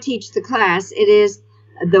way I teach the class, it is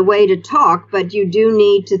the way to talk, but you do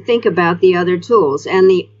need to think about the other tools. And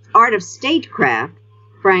the art of statecraft,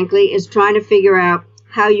 frankly, is trying to figure out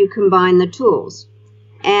how you combine the tools.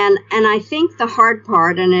 And I think the hard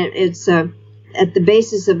part, and it's at the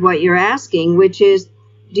basis of what you're asking, which is,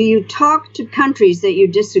 do you talk to countries that you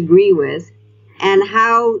disagree with? And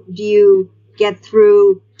how do you get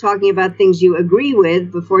through talking about things you agree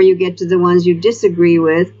with before you get to the ones you disagree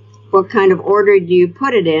with? What kind of order do you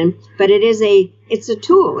put it in? But it's a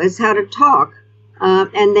tool. It's how to talk.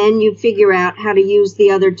 And then you figure out how to use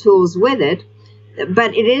the other tools with it.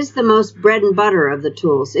 But it is the most bread and butter of the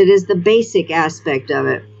tools. It is the basic aspect of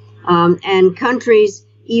it. And countries,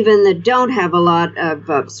 even that don't have a lot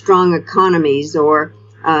of strong economies, or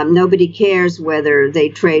nobody cares whether they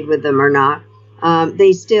trade with them or not,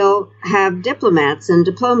 they still have diplomats and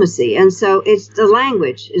diplomacy. And so it's the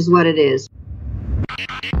language is what it is.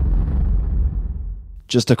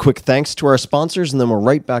 Just a quick thanks to our sponsors, and then we're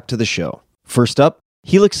right back to the show. First up,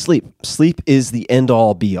 Helix Sleep. Sleep is the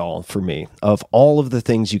end-all, be-all for me. Of all of the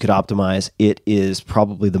things you could optimize, it is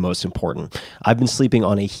probably the most important. I've been sleeping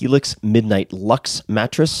on a Helix Midnight Luxe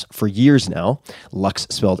mattress for years now. Luxe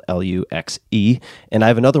spelled L-U-X-E. And I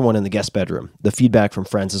have another one in the guest bedroom. The feedback from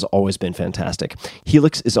friends has always been fantastic.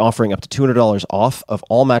 Helix is offering up to $200 off of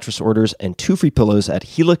all mattress orders and 2 free pillows at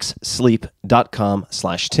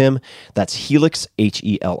helixsleep.com/Tim. That's Helix,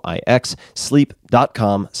 Helix,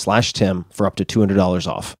 sleep.com/Tim for up to $200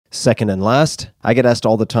 off. Second and last, I get asked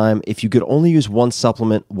all the time, if you could only use one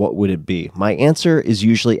supplement, what would it be? My answer is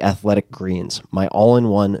usually Athletic Greens, my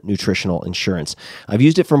all-in-one nutritional insurance. I've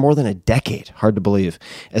used it for more than a decade, hard to believe.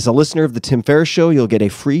 As a listener of The Tim Ferriss Show, you'll get a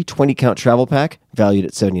free 20-count travel pack valued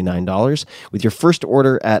at $79 with your first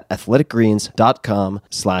order at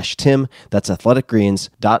athleticgreens.com/Tim. That's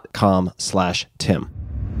athleticgreens.com/Tim.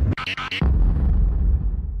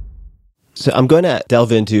 So I'm going to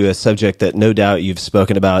delve into a subject that no doubt you've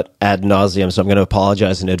spoken about ad nauseum, so I'm going to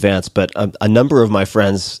apologize in advance. But a number of my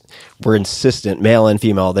friends were insistent, male and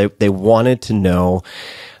female, they wanted to know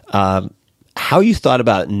how you thought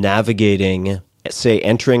about navigating, say,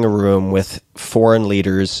 entering a room with foreign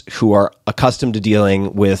leaders who are accustomed to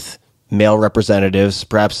dealing with male representatives.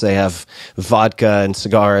 Perhaps they have vodka and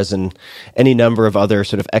cigars and any number of other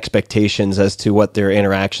sort of expectations as to what their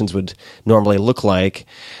interactions would normally look like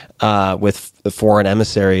with the foreign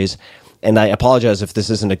emissaries. And I apologize if this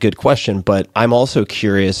isn't a good question, but I'm also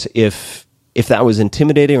curious if that was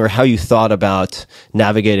intimidating or how you thought about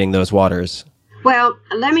navigating those waters. Well,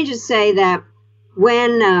 let me just say that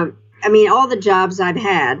when, all the jobs I've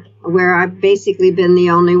had where I've basically been the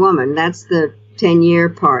only woman, that's the 10-year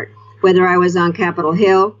part. Whether I was on Capitol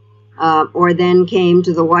Hill or then came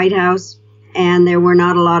to the White House, and there were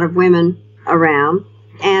not a lot of women around.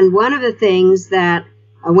 And one of the things that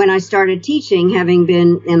when I started teaching, having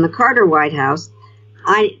been in the Carter White House,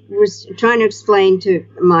 I was trying to explain to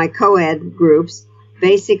my co-ed groups,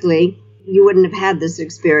 basically, you wouldn't have had this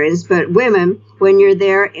experience, but women, when you're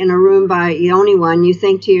there in a room by the only one, you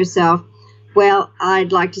think to yourself, well,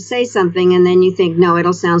 I'd like to say something, and then you think, no,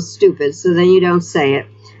 it'll sound stupid, so then you don't say it.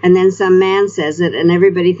 And then some man says it, and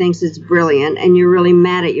everybody thinks it's brilliant, and you're really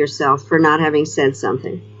mad at yourself for not having said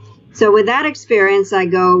something. So with that experience, I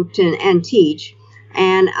go to and teach,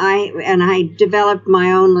 and I developed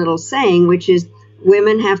my own little saying, which is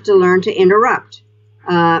women have to learn to interrupt.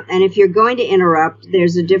 And if you're going to interrupt,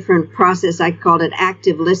 there's a different process. I called it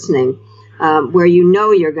active listening, where you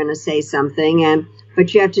know you're going to say something,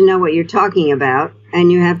 but you have to know what you're talking about,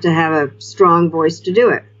 and you have to have a strong voice to do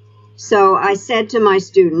it. So I said to my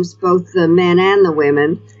students, both the men and the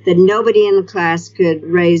women, that nobody in the class could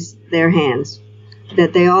raise their hands,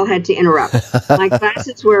 that they all had to interrupt. My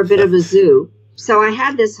classes were a bit of a zoo. So I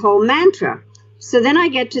had this whole mantra. So then I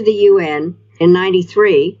get to the UN in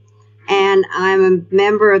 93, and I'm a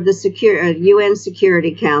member of the UN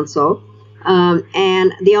Security Council,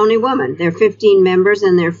 and the only woman. There are 15 members,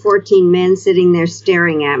 and there are 14 men sitting there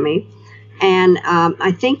staring at me. And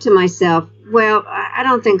I think to myself, well, I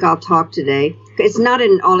don't think I'll talk today. It's not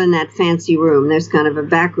all in that fancy room. There's kind of a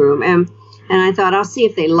back room. And I thought, I'll see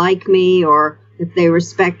if they like me or if they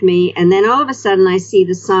respect me. And then all of a sudden, I see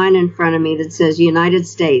the sign in front of me that says United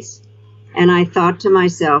States. And I thought to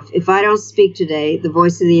myself, if I don't speak today, the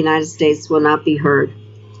voice of the United States will not be heard.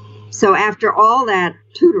 So after all that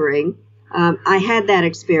tutoring, I had that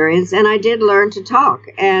experience, and I did learn to talk.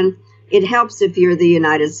 And it helps if you're the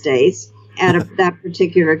United States at that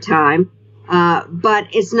particular time, but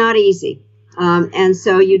it's not easy. And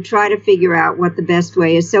so you try to figure out what the best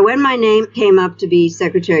way is. So when my name came up to be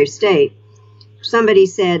Secretary of State, somebody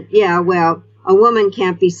said, yeah, well, a woman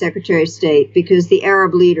can't be Secretary of State because the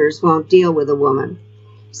Arab leaders won't deal with a woman.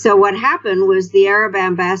 So what happened was the Arab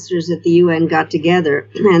ambassadors at the UN got together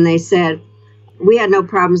and they said, we had no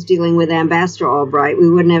problems dealing with Ambassador Albright. We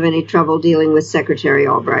wouldn't have any trouble dealing with Secretary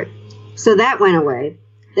Albright. So that went away.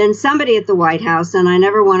 Then somebody at the White House, and I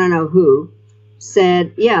never want to know who,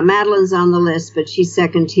 said, yeah, Madeleine's on the list, but she's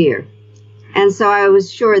second tier. And so I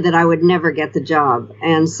was sure that I would never get the job.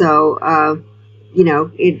 And so,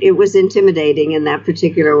 it was intimidating in that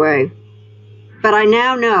particular way. But I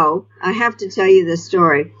now know, I have to tell you this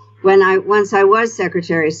story. Once I was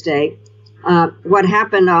Secretary of State, what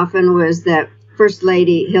happened often was that First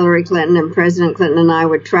Lady Hillary Clinton and President Clinton and I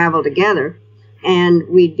would travel together, and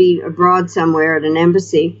we'd be abroad somewhere at an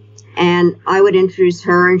embassy, and I would introduce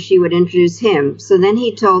her and she would introduce him. So then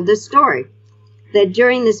he told this story, that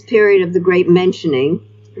during this period of the great mentioning,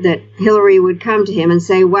 that Hillary would come to him and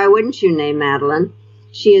say, why wouldn't you name Madeleine?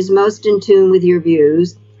 She is most in tune with your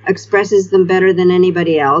views, expresses them better than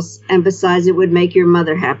anybody else, and besides, it would make your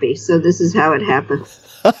mother happy. So this is how it happened.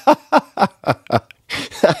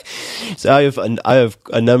 So I have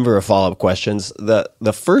a number of follow-up questions.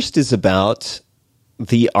 The first is about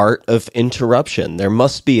the art of interruption. There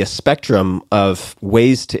must be a spectrum of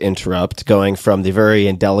ways to interrupt, going from the very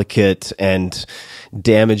indelicate and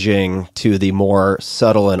damaging to the more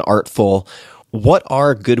subtle and artful. What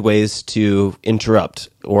are good ways to interrupt?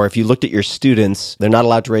 Or if you looked at your students, they're not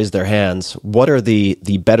allowed to raise their hands. What are the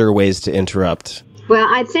better ways to interrupt? Well,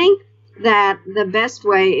 I think that the best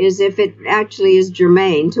way is if it actually is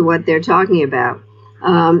germane to what they're talking about.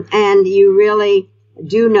 And you really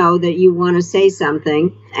do know that you want to say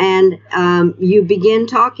something, and you begin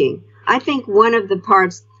talking. I think one of the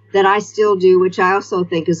parts that I still do, which I also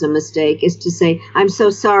think is a mistake, is to say, I'm so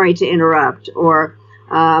sorry to interrupt, or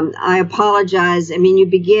I apologize. I mean, you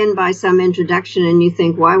begin by some introduction and you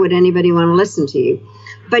think, why would anybody want to listen to you?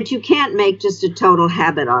 But you can't make just a total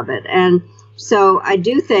habit of it. And so I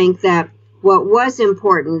do think that what was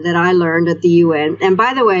important that I learned at the UN, and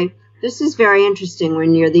by the way, this is very interesting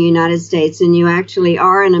when you're the United States and you actually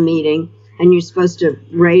are in a meeting and you're supposed to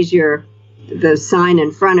raise the sign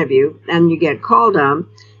in front of you and you get called on.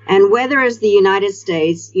 And whether as the United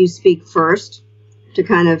States you speak first to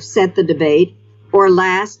kind of set the debate, or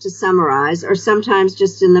last to summarize, or sometimes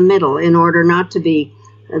just in the middle in order not to be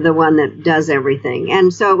the one that does everything.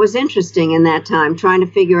 And so it was interesting in that time trying to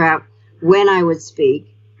figure out when I would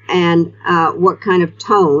speak and what kind of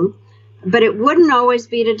tone. But it wouldn't always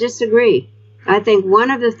be to disagree. I think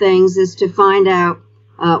one of the things is to find out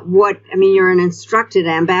you're an instructed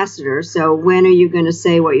ambassador, so when are you going to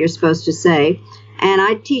say what you're supposed to say? And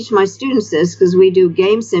I teach my students this because we do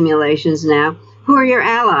game simulations now. Who are your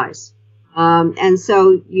allies? And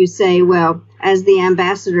so you say, well, as the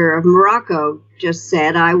ambassador of Morocco just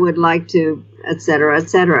said, I would like to, et cetera, et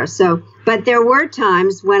cetera. So, but there were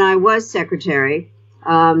times when I was secretary,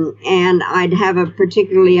 and I'd have a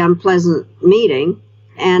particularly unpleasant meeting,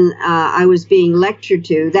 and I was being lectured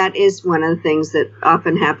to. That is one of the things that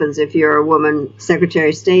often happens if you're a woman Secretary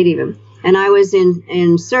of State even. And I was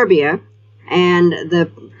in Serbia, and the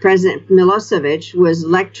President Milosevic was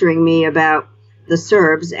lecturing me about the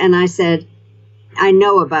Serbs, and I said, I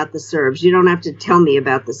know about the Serbs. You don't have to tell me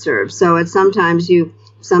about the Serbs. So it's sometimes you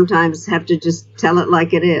have to just tell it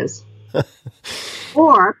like it is.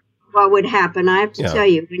 Or what would happen, I have to tell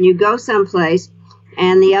you, when you go someplace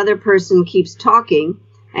and the other person keeps talking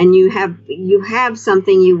and you have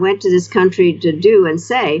something you went to this country to do and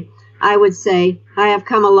say, I would say, I have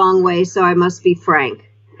come a long way, so I must be frank.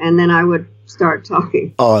 And then I would start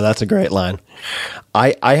talking. Oh, that's a great line.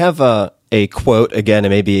 I have a quote, again, it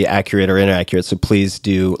may be accurate or inaccurate, so please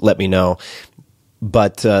do let me know.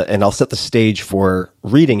 But, and I'll set the stage for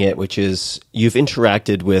reading it, which is, you've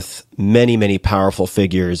interacted with many, many powerful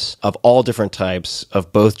figures of all different types,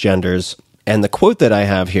 of both genders. And the quote that I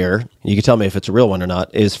have here, you can tell me if it's a real one or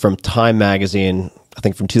not, is from Time magazine, I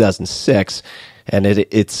think from 2006. And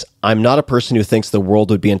it's, I'm not a person who thinks the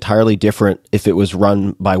world would be entirely different if it was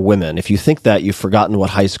run by women. If you think that, you've forgotten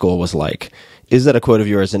what high school was like. Is that a quote of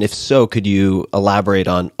yours? And if so, could you elaborate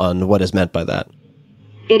on what is meant by that?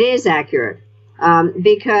 It is accurate,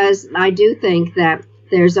 because I do think that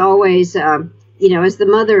there's always, as the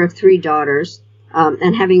mother of 3 daughters,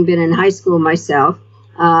 and having been in high school myself,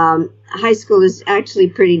 high school is actually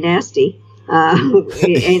pretty nasty.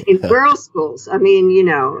 in girls' schools. I mean,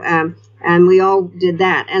 and we all did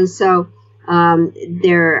that. And so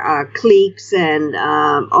there are cliques and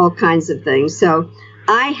all kinds of things. So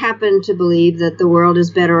I happen to believe that the world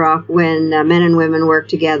is better off when men and women work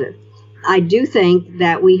together. I do think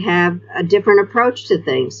that we have a different approach to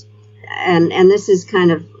things. And this is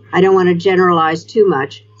kind of, I don't want to generalize too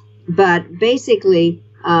much, but basically,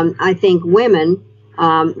 I think women,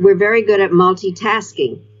 we're very good at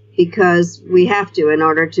multitasking because we have to in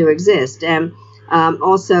order to exist. And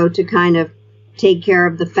also to kind of take care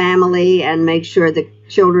of the family and make sure the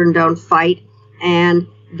children don't fight. And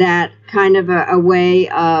that kind of a way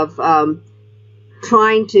of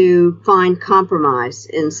trying to find compromise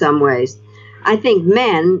in some ways. I think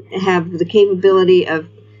men have the capability of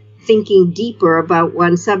thinking deeper about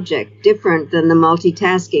one subject, different than the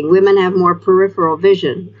multitasking. Women have more peripheral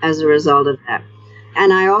vision as a result of that.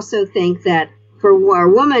 And I also think that for a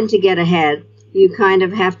woman to get ahead, you kind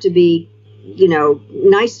of have to be,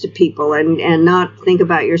 nice to people and not think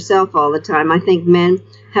about yourself all the time. I think men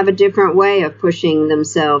have a different way of pushing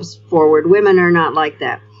themselves forward. Women are not like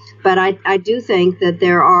that. But I do think that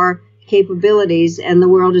there are capabilities and the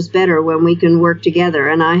world is better when we can work together.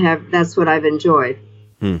 And that's what I've enjoyed.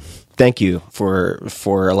 Thank you for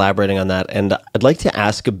elaborating on that. And I'd like to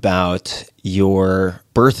ask about your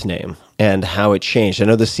birth name and how it changed. I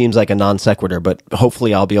know this seems like a non sequitur, but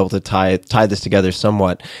hopefully I'll be able to tie this together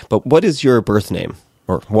somewhat. But what is your birth name,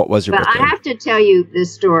 or what was your birth name? I have to tell you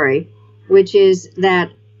this story, which is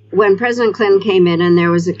that when President Clinton came in and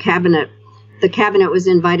there was a cabinet, the cabinet was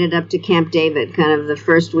invited up to Camp David, kind of the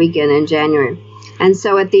first weekend in January. And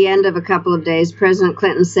so at the end of a couple of days, President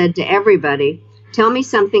Clinton said to everybody, "Tell me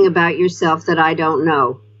something about yourself that I don't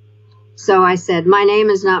know." So I said, "My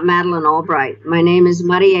name is not Madeleine Albright. My name is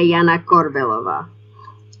Maria Jana Korbelova."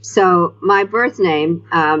 So my birth name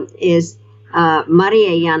is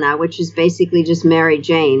Maria Jana, which is basically just Mary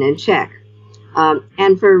Jane in Czech.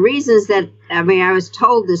 And for reasons that, I was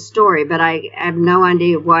told this story, but I have no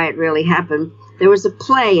idea why it really happened. There was a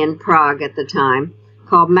play in Prague at the time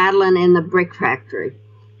called Madeleine in the Brick Factory.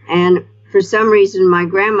 And for some reason, my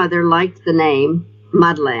grandmother liked the name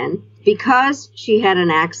Madeleine. Because she had an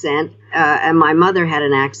accent, and my mother had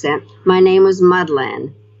an accent, my name was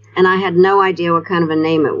Madeleine. And I had no idea what kind of a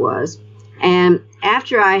name it was. And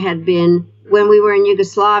after when we were in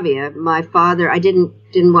Yugoslavia, my father, didn't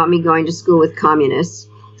want me going to school with communists.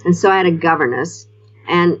 And so I had a governess.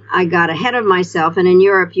 And I got ahead of myself. And in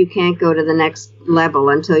Europe, you can't go to the next level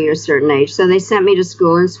until you're a certain age. So they sent me to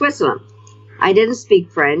school in Switzerland. I didn't speak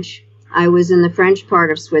French. I was in the French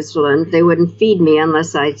part of Switzerland. They wouldn't feed me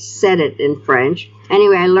unless I said it in French.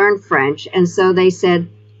 Anyway, I learned French. And so they said,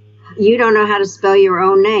 "You don't know how to spell your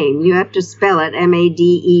own name. You have to spell it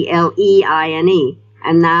Madeleine.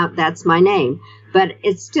 And now that's my name. But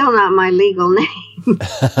it's still not my legal name."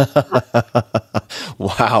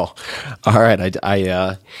 Wow. All right.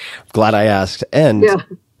 I glad I asked. And yeah.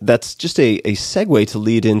 That's just a segue to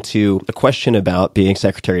lead into a question about being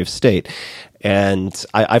Secretary of State. And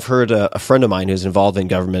I've heard a friend of mine who's involved in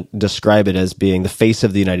government describe it as being the face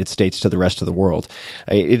of the United States to the rest of the world.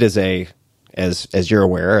 It is as you're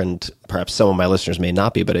aware, and perhaps some of my listeners may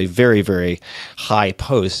not be, but a very, very high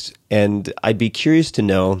post. And I'd be curious to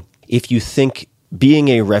know if you think being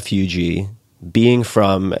a refugee, being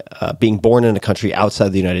born in a country outside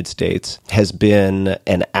the United States has been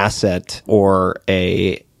an asset or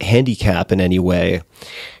a handicap in any way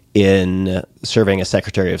in serving as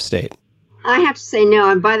Secretary of State. I have to say no.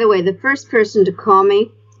 And by the way, the first person to call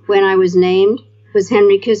me when I was named was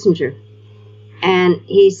Henry Kissinger. And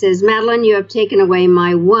he says, "Madeleine, you have taken away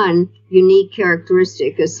my one unique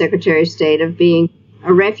characteristic as Secretary of State of being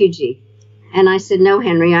a refugee." And I said, "No,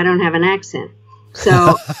 Henry, I don't have an accent."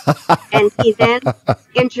 So, and he then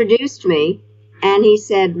introduced me and he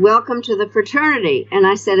said, "Welcome to the fraternity." And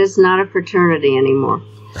I said, "It's not a fraternity anymore."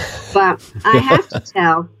 But I have to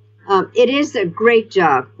tell, it is a great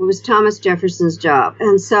job. It was Thomas Jefferson's job.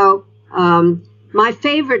 And so my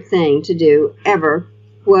favorite thing to do ever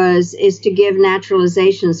is to give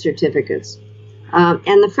naturalization certificates.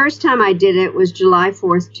 And the first time I did it was July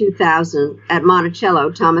 4th, 2000 at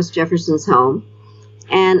Monticello, Thomas Jefferson's home.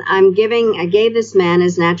 And I gave this man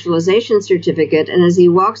his naturalization certificate. And as he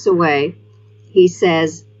walks away, he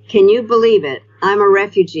says, "Can you believe it? I'm a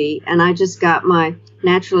refugee and I just got my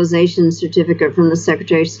naturalization certificate from the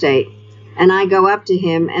Secretary of State." And I go up to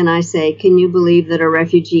him and I say, "Can you believe that a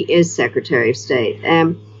refugee is Secretary of State?"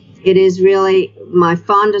 And it is really my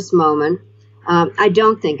fondest moment. I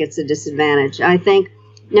don't think it's a disadvantage. I think,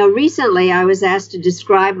 recently I was asked to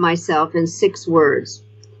describe myself in 6 words.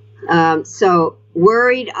 So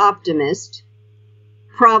worried optimist,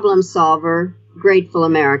 problem solver, grateful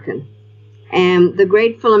American. And the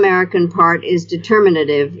grateful American part is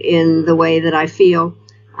determinative in the way that I feel.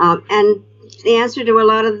 And the answer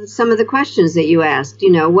to some of the questions that you asked,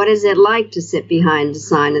 what is it like to sit behind the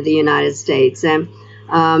sign of the United States, and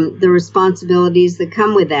the responsibilities that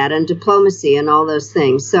come with that, and diplomacy and all those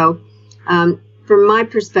things. So from my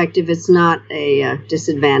perspective, it's not a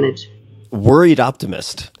disadvantage. Worried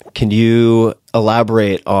optimist. Can you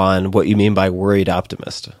elaborate on what you mean by worried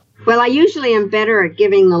optimist? Well, I usually am better at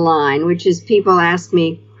giving the line, which is people ask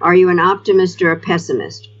me, are you an optimist or a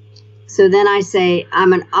pessimist? So then I say,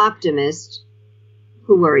 I'm an optimist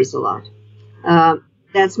who worries a lot.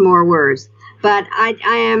 That's more words. But I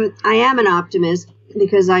am an optimist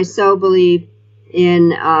because I so believe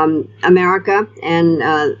in America and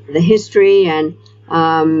the history and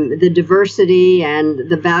the diversity and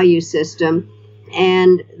the value system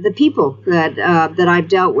and the people that I've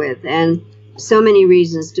dealt with, and so many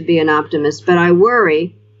reasons to be an optimist. But I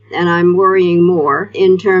worry, and I'm worrying more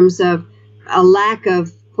in terms of a lack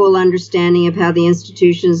of full understanding of how the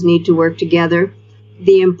institutions need to work together.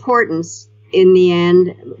 The importance, in the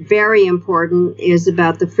end, very important, is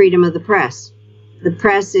about the freedom of the press. The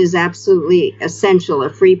press is absolutely essential, a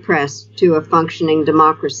free press, to a functioning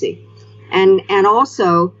democracy. And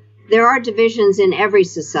also, there are divisions in every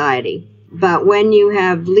society, but when you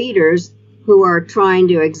have leaders who are trying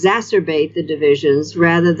to exacerbate the divisions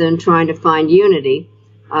rather than trying to find unity,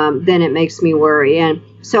 then it makes me worry. And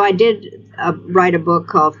so I did write a book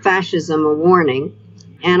called Fascism, A Warning,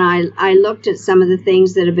 and I looked at some of the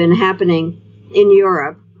things that have been happening in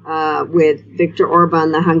Europe with Viktor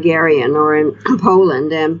Orban, the Hungarian, or in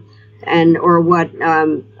Poland, and or what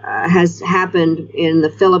has happened in the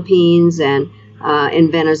Philippines and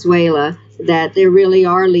in Venezuela, that there really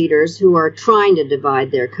are leaders who are trying to divide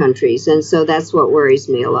their countries. And so that's what worries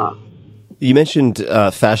me a lot. You mentioned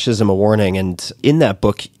Fascism, A Warning, and in that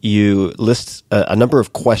book, you list a number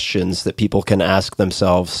of questions that people can ask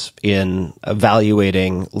themselves in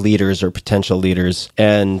evaluating leaders or potential leaders.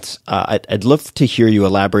 And I'd love to hear you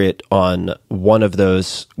elaborate on one of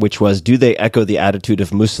those, which was, do they echo the attitude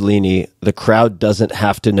of Mussolini? The crowd doesn't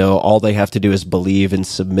have to know. All they have to do is believe and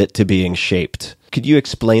submit to being shaped. Could you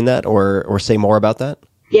explain that or say more about that?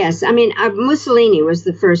 Yes. I mean, Mussolini was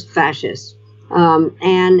the first fascist.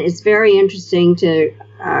 And it's very interesting to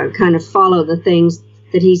kind of follow the things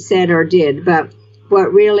that he said or did. But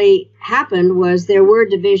what really happened was there were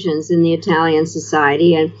divisions in the Italian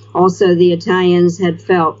society, and also the Italians had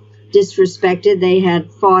felt disrespected. They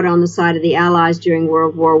had fought on the side of the Allies during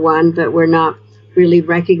World War I, but were not really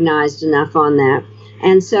recognized enough on that.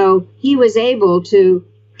 And so he was able to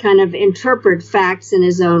kind of interpret facts in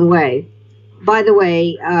his own way. By the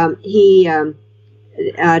way, he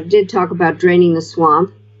did talk about draining the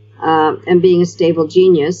swamp and being a stable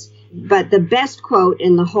genius. But the best quote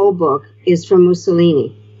in the whole book is from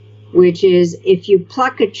Mussolini, which is, if you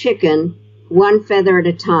pluck a chicken one feather at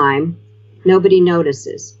a time, nobody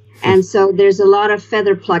notices. And so there's a lot of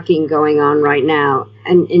feather plucking going on right now.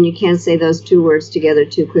 And you can't say those two words together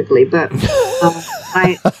too quickly. But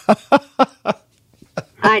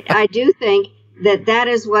I do think that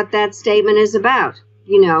is what that statement is about,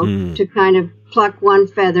 to kind of pluck one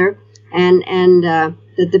feather and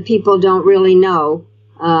that the people don't really know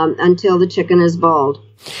until the chicken is bald.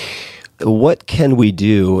 What can we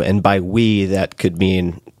do? And by we, that could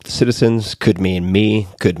mean citizens, could mean me,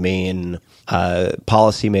 could mean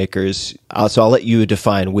policymakers. So I'll let you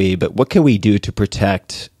define we, but what can we do to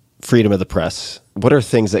protect freedom of the press? What are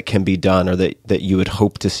things that can be done or that you would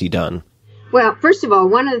hope to see done? Well, first of all,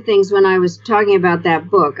 one of the things when I was talking about that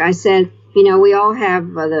book, I said, we all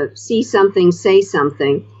have the see something, say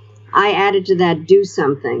something. I added to that, do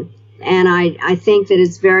something. And I think that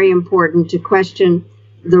it's very important to question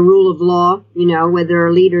the rule of law,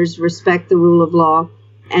 whether leaders respect the rule of law,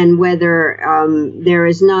 and whether there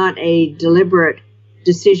is not a deliberate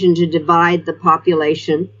decision to divide the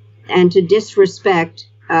population and to disrespect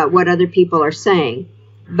what other people are saying.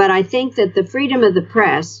 But I think that the freedom of the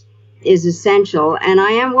press is essential, and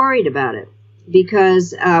I am worried about it,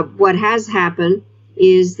 because what has happened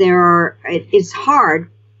is it's hard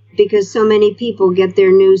because so many people get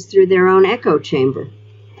their news through their own echo chamber.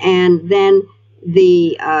 And then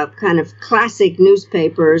the kind of classic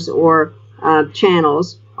newspapers or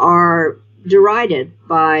channels are derided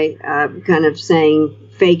by kind of saying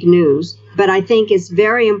fake news. But I think it's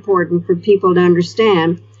very important for people to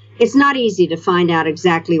understand it's not easy to find out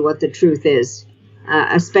exactly what the truth is,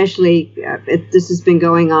 especially if this has been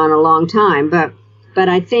going on a long time. But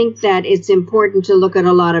I think that it's important to look at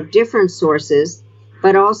a lot of different sources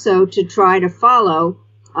but also to try to follow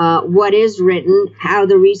what is written, how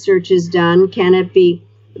the research is done, can it be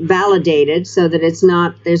validated so that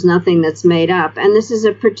there's nothing that's made up. And this is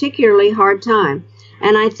a particularly hard time.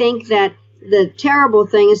 And I think that the terrible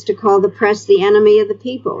thing is to call the press the enemy of the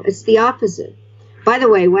people. It's the opposite. By the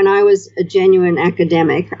way, when I was a genuine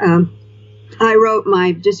academic, I wrote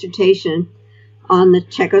my dissertation on the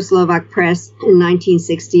Czechoslovak press in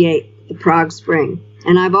 1968, the Prague Spring.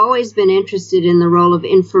 And I've always been interested in the role of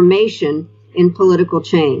information in political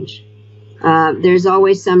change. There's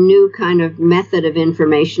always some new kind of method of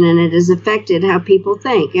information, and it has affected how people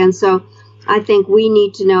think. And so I think we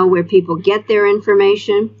need to know where people get their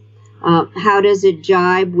information. How does it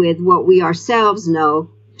jibe with what we ourselves know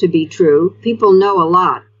to be true? People know a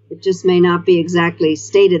lot. It just may not be exactly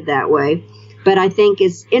stated that way. But I think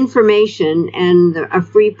it's information, and a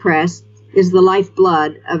free press is the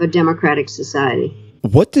lifeblood of a democratic society.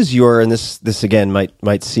 What does and this again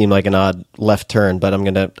might seem like an odd left turn, but I'm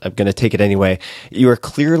gonna take it anyway. You are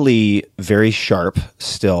clearly very sharp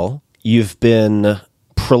still. You've been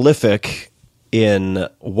prolific in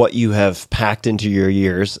what you have packed into your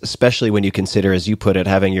years, especially when you consider, as you put it,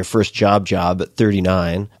 having your first job at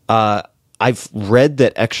 39. I've read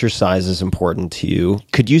that exercise is important to you.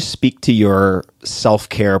 Could you speak to your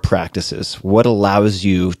self-care practices? What allows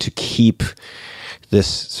you to keep this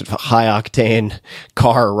sort of high-octane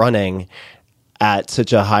car running at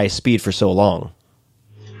such a high speed for so long?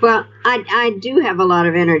 Well, I do have a lot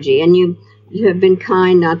of energy, and you have been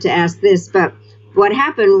kind not to ask this, but what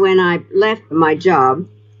happened when I left my job,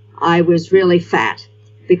 I was really fat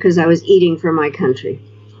because I was eating for my country.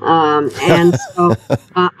 And so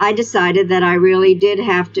I decided that I really did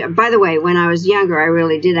have to. By the way, when I was younger, I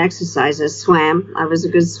really did exercise. I swam. I was a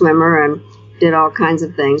good swimmer and did all kinds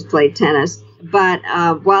of things, played tennis. But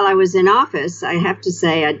while I was in office, I have to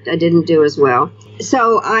say I didn't do as well.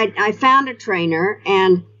 So I found a trainer,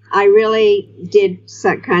 and I really did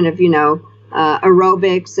some kind of,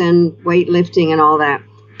 aerobics and weightlifting and all that.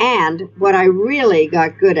 And what I really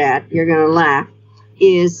got good at, you're going to laugh,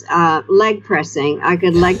 is leg pressing. I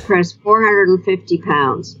could leg press 450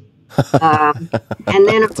 pounds. And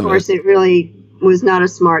then, of course, it really was not a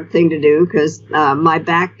smart thing to do because my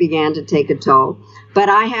back began to take a toll. But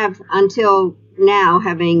I have, until now,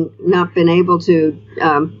 having not been able to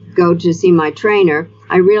go to see my trainer,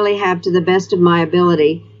 I really have, to the best of my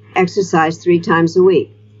ability, exercise 3 times a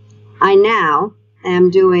week. I now am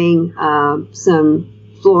doing some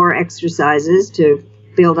floor exercises to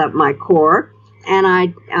build up my core, and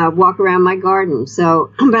I walk around my garden.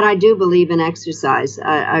 So, but I do believe in exercise.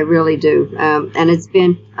 I really do. And it's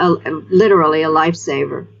been literally a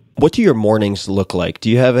lifesaver. What do your mornings look like? Do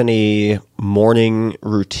you have any morning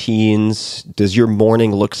routines? Does your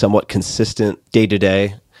morning look somewhat consistent day to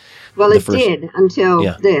day? Well, it did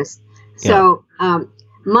until this. So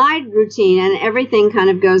my routine, and everything kind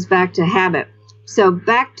of goes back to habit. So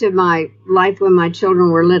back to my life when my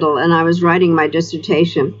children were little and I was writing my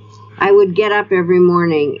dissertation, I would get up every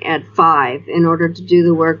morning at 5 in order to do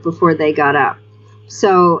the work before they got up.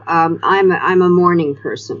 So I'm a morning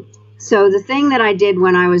person. So the thing that I did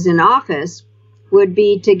when I was in office would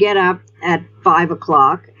be to get up at 5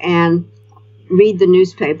 o'clock and read the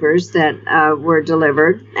newspapers that were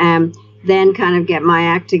delivered, and then kind of get my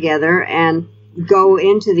act together and go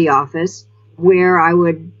into the office where I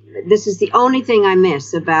would, this is the only thing I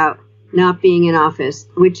miss about not being in office,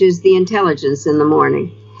 which is the intelligence in the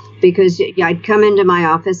morning. Because I'd come into my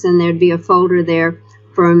office and there'd be a folder there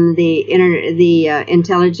from the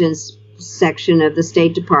intelligence section of the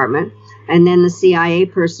State Department, and then the CIA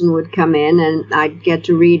person would come in, and I'd get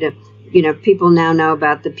to read. People now know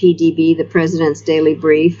about the PDB, the President's Daily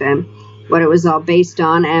Brief, and what it was all based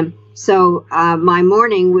on. And so my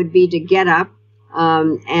morning would be to get up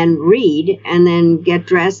and read, and then get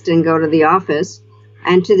dressed and go to the office.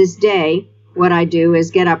 And to this day, what I do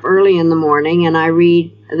is get up early in the morning and I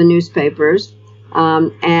read the newspapers.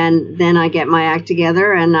 And then I get my act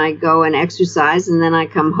together and I go and exercise, and then I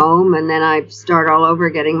come home and then I start all over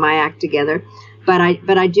getting my act together. But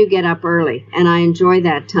I do get up early, and I enjoy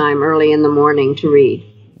that time early in the morning to read.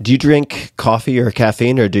 Do you drink coffee or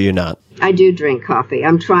caffeine, or do you not? I do drink coffee.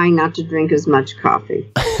 I'm trying not to drink as much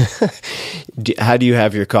coffee. How do you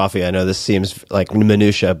have your coffee? I know this seems like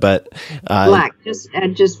minutia, but black,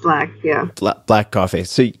 just black, yeah. Black coffee.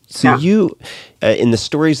 So yeah. You, in the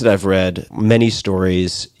stories that I've read, many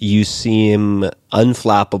stories, you seem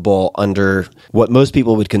unflappable under what most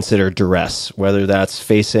people would consider duress, whether that's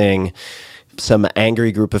facing some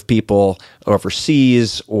angry group of people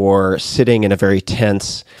overseas or sitting in a very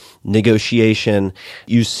tense negotiation.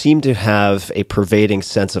 You seem to have a pervading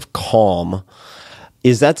sense of calm.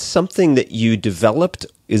 Is that something that you developed?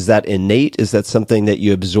 Is that innate? Is that something that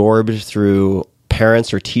you absorbed through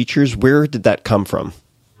parents or teachers? Where did that come from?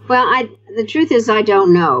 Well, the truth is I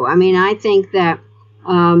don't know. I mean, I think that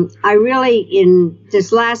I really, in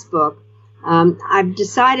this last book, I've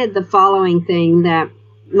decided the following thing, that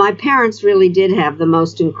my parents really did have the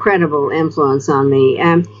most incredible influence on me.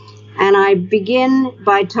 And I begin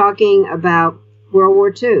by talking about World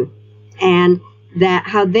War II and that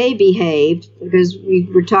how they behaved, because we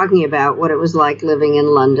were talking about what it was like living in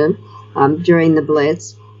London during the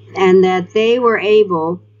Blitz, and that they were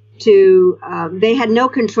able to, they had no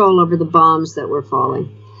control over the bombs that were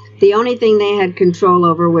falling. The only thing they had control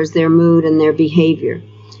over was their mood and their behavior.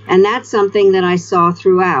 And that's something that I saw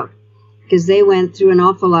throughout, because they went through an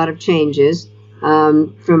awful lot of changes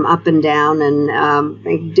from up and down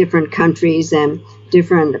and different countries and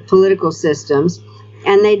different political systems.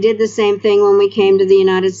 And they did the same thing when we came to the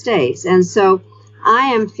United States. And so I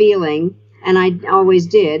am feeling, and I always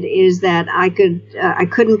did, is that I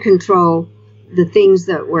couldn't control the things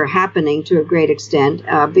that were happening to a great extent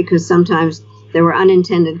because sometimes there were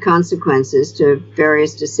unintended consequences to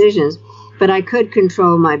various decisions, but I could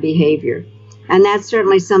control my behavior. And that's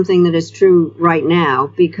certainly something that is true right now,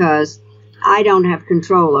 because I don't have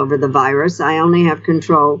control over the virus. I only have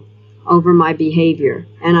control over my behavior.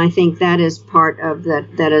 And I think that is part of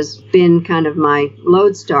that has been kind of my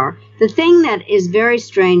lodestar. The thing that is very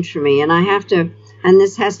strange for me, and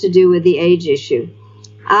this has to do with the age issue.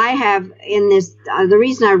 I have in this, the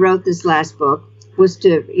reason I wrote this last book was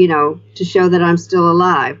to show that I'm still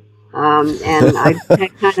alive. And I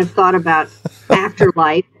had kind of thought about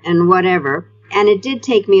afterlife and whatever. And it did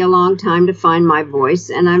take me a long time to find my voice,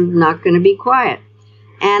 and I'm not going to be quiet.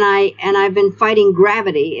 And I've been fighting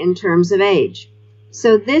gravity in terms of age.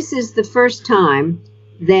 So this is the first time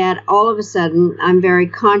that all of a sudden I'm very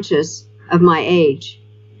conscious of my age,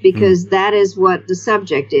 because that is what the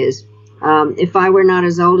subject is. If I were not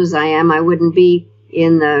as old as I am, I wouldn't be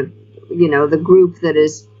in the group that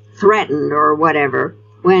is threatened or whatever.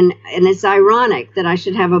 And it's ironic that I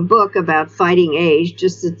should have a book about fighting age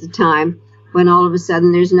just at the time when all of a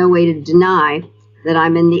sudden there's no way to deny that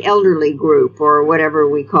I'm in the elderly group or whatever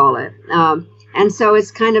we call it. And so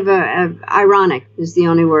it's kind of ironic is the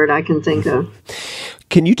only word I can think of.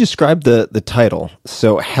 Can you describe the title?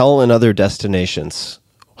 So Hell and Other Destinations.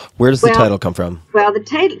 Where does the title come from? Well, the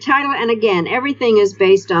title, and again, everything is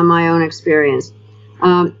based on my own experience.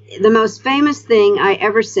 The most famous thing I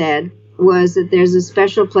ever said was that there's a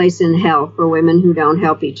special place in hell for women who don't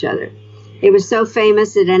help each other. It was so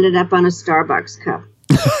famous it ended up on a Starbucks cup.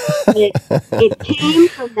 It came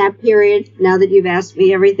from that period, now that you've asked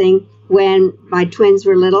me everything, when my twins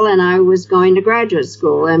were little and I was going to graduate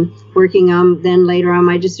school and working on then later on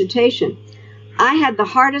my dissertation. I had the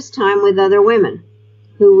hardest time with other women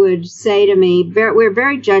who would say to me, we're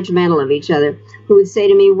very judgmental of each other, who would say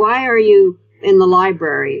to me, why are you in the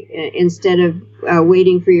library instead of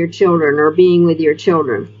waiting for your children or being with your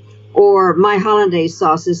children? Or my hollandaise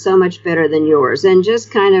sauce is so much better than yours, and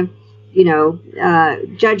just kind of,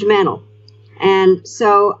 judgmental. And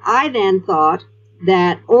so I then thought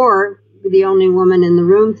that, or the only woman in the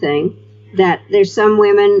room thing, that there's some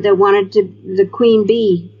women that wanted the queen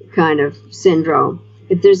bee kind of syndrome.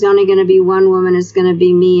 If there's only going to be one woman, it's going to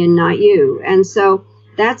be me and not you. And so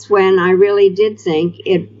that's when I really did think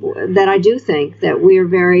I do think that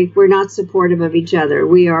we're not supportive of each other.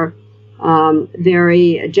 We are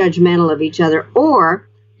very judgmental of each other, or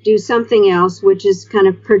do something else, which is kind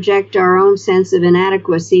of project our own sense of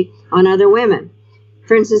inadequacy on other women.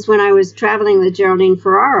 For instance, when I was traveling with Geraldine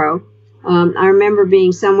Ferraro, I remember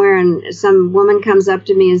being somewhere and some woman comes up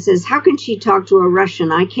to me and says, how can she talk to a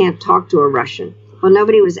Russian? I can't talk to a Russian. Well,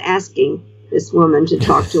 nobody was asking this woman to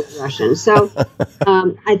talk to a Russian. So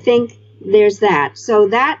I think there's that. So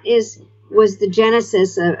that was the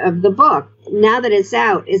genesis of the book. Now that it's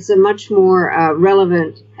out, it's a much more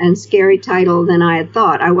relevant and scary title than I had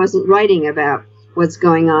thought. I wasn't writing about what's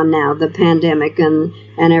going on now, the pandemic and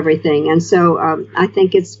everything. And so I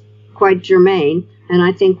think it's quite germane, and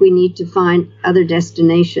I think we need to find other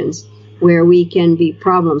destinations where we can be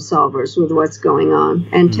problem solvers with what's going on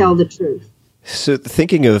and tell the truth. So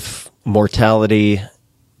thinking of mortality,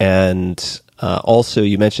 and also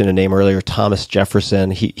you mentioned a name earlier, Thomas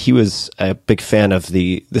Jefferson. He was a big fan of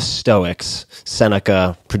the Stoics,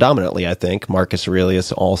 Seneca predominantly, I think, Marcus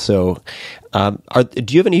Aurelius also. Do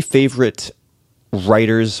you have any favorite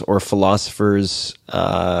writers or philosophers,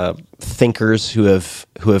 thinkers who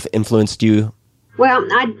have influenced you? Well,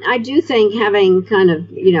 I do think, having kind of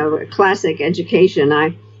a classic education,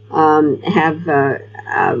 I have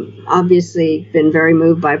obviously been very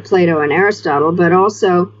moved by Plato and Aristotle, but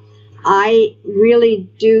also I really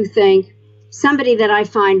do think somebody that I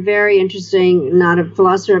find very interesting, not a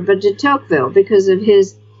philosopher, but de Tocqueville, because of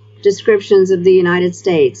his descriptions of the United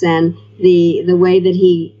States and the way that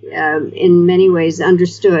he, in many ways,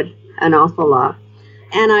 understood an awful lot.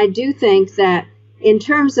 And I do think that in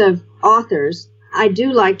terms of authors, I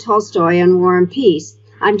do like Tolstoy and War and Peace.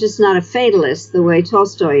 I'm just not a fatalist the way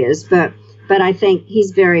Tolstoy is, but I think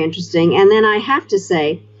he's very interesting. And then I have to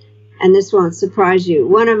say, and this won't surprise you,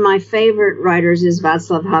 one of my favorite writers is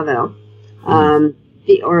Václav Havel.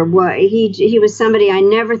 He was somebody I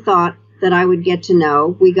never thought that I would get to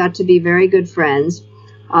know. We got to be very good friends,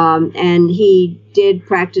 and he did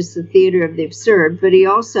practice the theater of the absurd, but he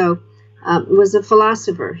also was a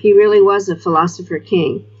philosopher. He really was a philosopher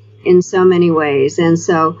king in so many ways, and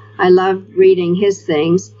so I love reading his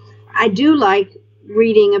things. I do like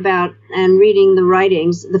reading about and reading the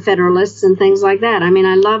writings, the Federalists and things like that. I mean,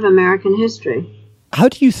 I love American history. How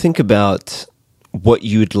do you think about what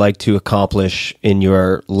you'd like to accomplish in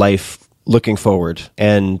your life looking forward?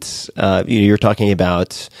 And you're talking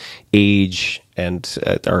about age and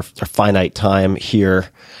our finite time here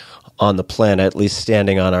on the planet, at least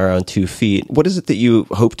standing on our own 2 feet. What is it that you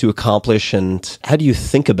hope to accomplish, and how do you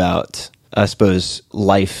think about, I suppose,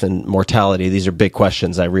 life and mortality? These are big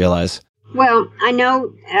questions, I realize. Well, I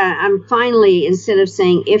know I'm finally, instead of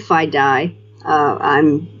saying if I die,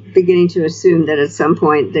 I'm beginning to assume that at some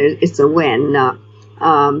point it's a when, not.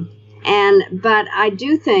 But I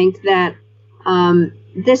do think that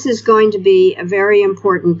this is going to be a very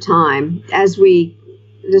important time this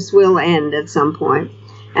will end at some point.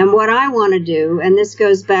 And what I want to do, and this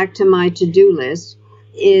goes back to my to-do list,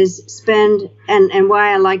 is spend, and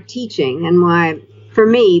why I like teaching, and why, for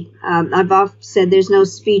me, I've often said there's no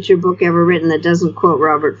speech or book ever written that doesn't quote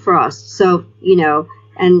Robert Frost. So,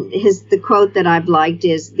 and the quote that I've liked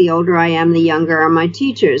is, the older I am, the younger are my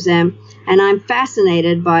teachers. And I'm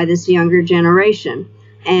fascinated by this younger generation.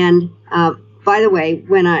 And by the way,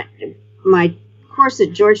 my course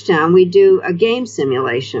at Georgetown, we do a game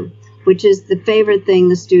simulation, which is the favorite thing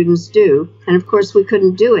the students do. And of course, we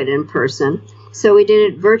couldn't do it in person. So we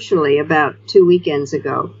did it virtually about 2 weekends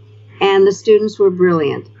ago. And the students were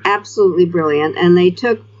brilliant, absolutely brilliant. And they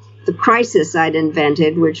took the crisis I'd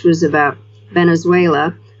invented, which was about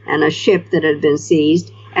Venezuela and a ship that had been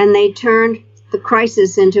seized, and they turned the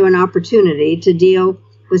crisis into an opportunity to deal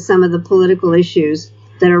with some of the political issues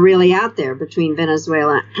that are really out there between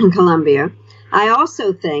Venezuela and Colombia. I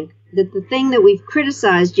also think that the thing that we've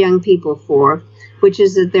criticized young people for, which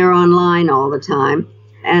is that they're online all the time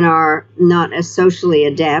and are not as socially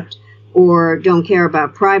adept or don't care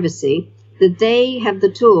about privacy, that they have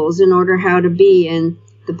the tools in order how to be in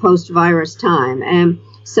the post-virus time. And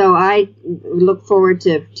so I look forward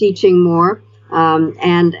to teaching more.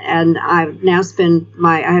 And I've now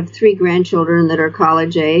I have 3 grandchildren that are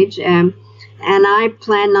college age, and I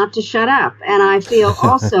plan not to shut up. And I feel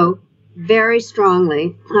also very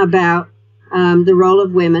strongly about the role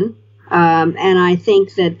of women. And I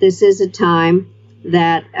think that this is a time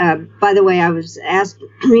that, by the way, I was asked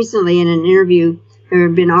recently in an interview, there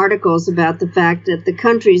have been articles about the fact that the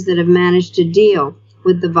countries that have managed to deal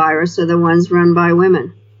with the virus are the ones run by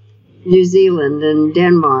women. New Zealand and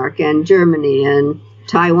Denmark and Germany and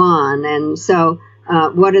Taiwan. And so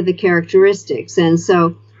what are the characteristics? And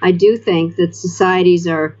so I do think that societies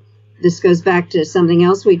this goes back to something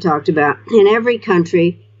else we talked about. In every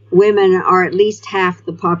country, women are at least half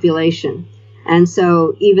the population. And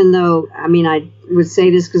so even though, I would say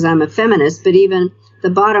this because I'm a feminist, but even the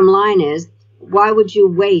bottom line is, why would you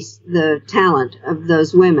waste the talent of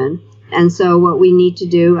those women? And so what we need to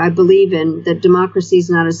do, I believe in that democracy is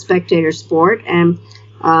not a spectator sport. And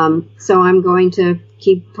so I'm going to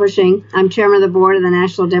keep pushing. I'm chairman of the board of the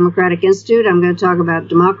National Democratic Institute. I'm going to talk about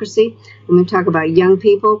democracy. I'm going to talk about young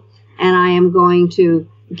people. And I am going to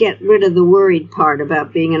get rid of the worried part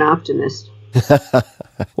about being an optimist.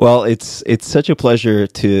 Well, it's such a pleasure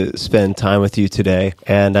to spend time with you today,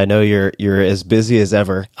 and I know you're as busy as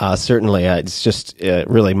ever. Certainly, it's just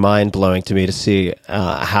really mind-blowing to me to see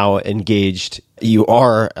how engaged you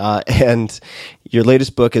are. And your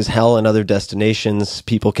latest book is Hell and Other Destinations.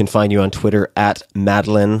 People can find you on Twitter at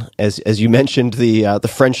Madeleine. As you mentioned,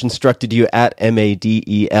 the French instructed you at Madeleine.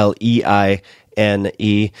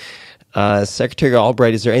 Secretary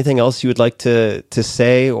Albright, is there anything else you would like to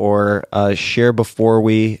say or share before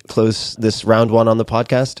we close this round 1 on the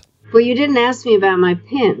podcast? Well, you didn't ask me about my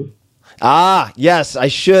pin. Ah, yes, I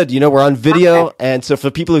should. We're on video, okay. And so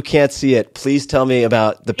for people who can't see it, please tell me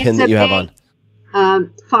about the pin that you have on.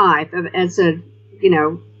 5. It's a,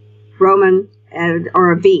 Roman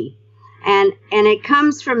or a B. And it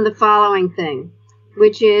comes from the following thing,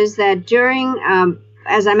 which is that during,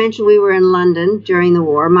 as I mentioned, we were in London during the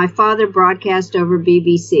war. My father broadcast over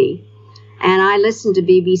BBC, and I listened to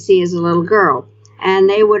BBC as a little girl. And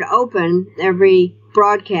they would open every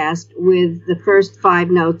broadcast with the first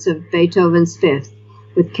 5 notes of Beethoven's Fifth,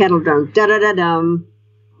 with kettle drum, da-da-da-dum,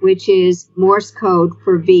 which is Morse code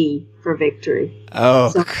for V for victory. Oh,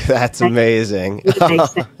 so that's amazing. It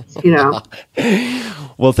makes sense, you know.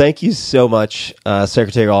 Well, thank you so much,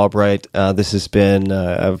 Secretary Albright. This has been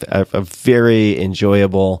a very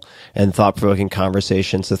enjoyable and thought-provoking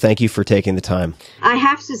conversation, so thank you for taking the time. I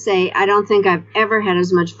have to say, I don't think I've ever had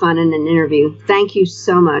as much fun in an interview. Thank you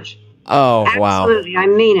so much. Oh, wow. Absolutely. I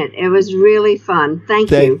mean it. It was really fun. Thank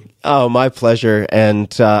you. Oh, my pleasure.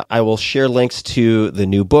 And I will share links to the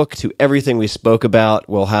new book, to everything we spoke about.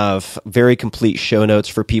 We'll have very complete show notes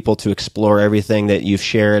for people to explore everything that you've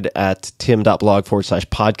shared at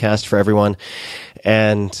tim.blog/podcast for everyone.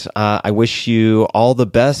 And I wish you all the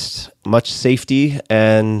best, much safety,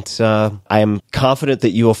 and I am confident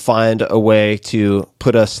that you will find a way to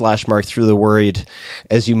put a slash mark through the worried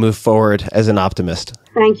as you move forward as an optimist.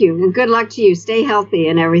 Thank you, and good luck to you. Stay healthy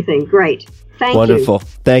and everything. Great. Thank you. Wonderful.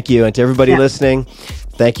 Thank you. And to everybody listening,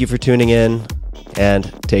 thank you for tuning in,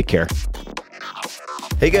 and take care.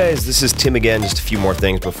 Hey guys, this is Tim again. Just a few more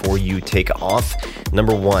things before you take off.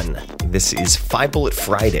 Number 1, this is 5 Bullet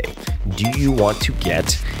Friday. Do you want to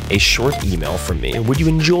get a short email from me? Would you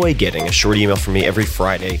enjoy getting a short email from me every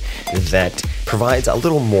Friday that provides a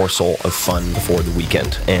little morsel of fun before the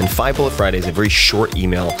weekend? And 5 Bullet Friday is a very short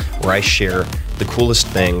email where I share the coolest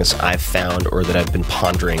things I've found or that I've been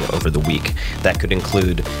pondering over the week. That could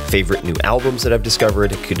include favorite new albums that I've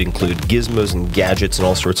discovered. It could include gizmos and gadgets and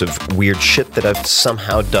all sorts of weird shit that I've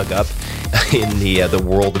somehow dug up in the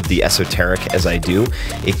world of the esoteric as I do.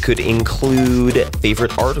 It could include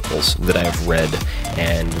favorite articles that I've read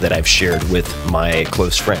and that I've shared with my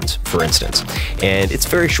close friends, for instance. And it's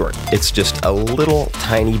very short. It's just a little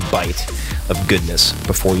tiny bite of goodness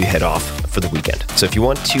before you head off for the weekend. So if you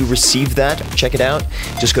want to receive that, check it out.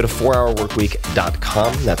 Just go to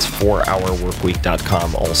 4hourworkweek.com. That's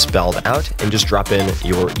 4hourworkweek.com, all spelled out, and just drop in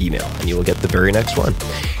your email, and you will get the very next one.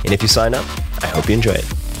 And if you sign up, I hope you enjoy it.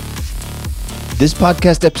 This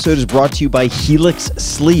podcast episode is brought to you by Helix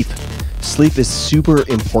Sleep. Sleep is super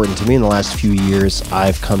important to me. In the last few years,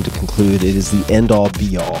 I've come to conclude it is the end-all,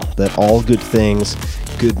 be-all, that all good things,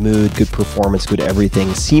 good mood, good performance, good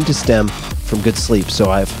everything seem to stem from good sleep.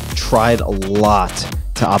 So I've tried a lot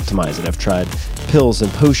to optimize it. I've tried pills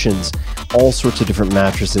and potions, all sorts of different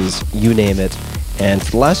mattresses, you name it. And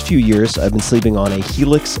for the last few years, I've been sleeping on a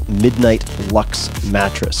Helix Midnight Luxe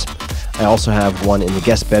mattress. I also have one in the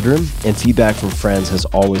guest bedroom, and feedback from friends has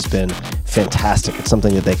always been fantastic. It's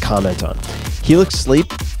something that they comment on. Helix Sleep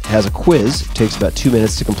has a quiz, it takes about 2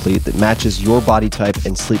 minutes to complete, that matches your body type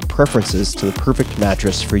and sleep preferences to the perfect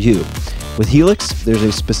mattress for you. With Helix, there's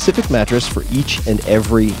a specific mattress for each and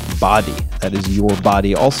every body. That is your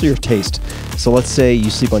body, also your taste. So let's say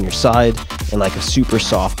you sleep on your side and like a super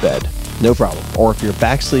soft bed. No problem. Or if you're a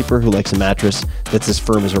back sleeper who likes a mattress that's as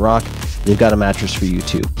firm as a rock, they've got a mattress for you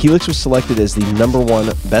too. Helix was selected as the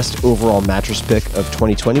 #1 best overall mattress pick of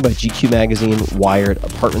 2020 by GQ Magazine, Wired,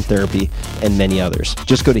 Apartment Therapy, and many others.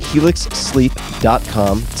 Just go to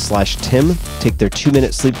helixsleep.com/Tim, take their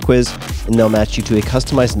 2-minute sleep quiz, and they'll match you to a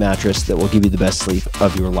customized mattress that will give you the best sleep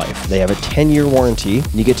of your life. They have a 10-year warranty,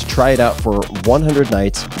 and you get to try it out for 100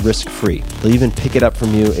 nights risk-free. They'll even pick it up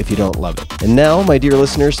from you if you don't love it. And now, my dear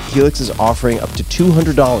listeners, Helix is offering up to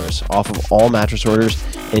 $200 off of all mattress orders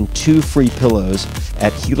and 2 free pillows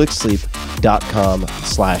at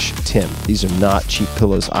helixsleep.com/Tim. These are not cheap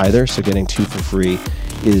pillows either, so getting 2 for free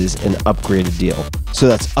is an upgraded deal. So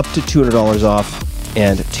that's up to $200 off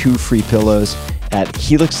and 2 free pillows at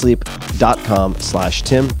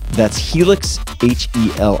helixsleep.com/Tim. That's Helix,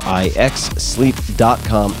 Helix,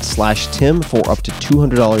 sleep.com/Tim for up to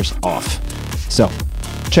 $200 off. So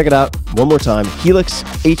check it out one more time, Helix,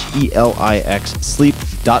 Helix,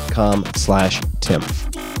 sleep.com/Tim.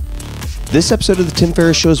 This episode of The Tim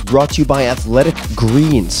Ferriss Show is brought to you by Athletic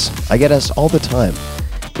Greens. I get asked all the time,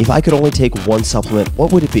 if I could only take one supplement,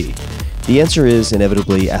 what would it be? The answer is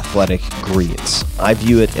inevitably Athletic Greens. I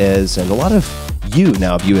view it as, and a lot of you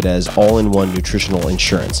now view it as, all-in-one nutritional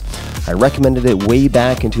insurance. I recommended it way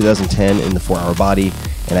back in 2010 in the 4-Hour Body,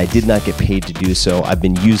 and I did not get paid to do so. I've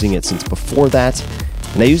been using it since before that,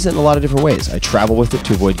 and I use it in a lot of different ways. I travel with it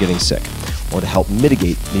to avoid getting sick, or to help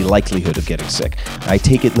mitigate the likelihood of getting sick. I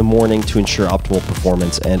take it in the morning to ensure optimal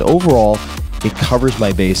performance, and overall, it covers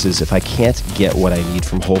my bases if I can't get what I need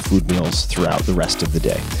from whole food meals throughout the rest of the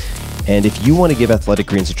day. And if you want to give Athletic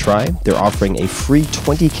Greens a try, they're offering a free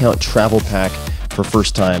 20-count travel pack for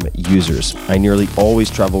first-time users. I nearly always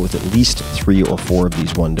travel with at least 3 or 4 of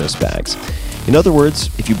these one-dose bags. In other words,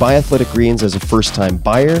 if you buy Athletic Greens as a first-time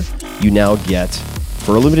buyer, you now get,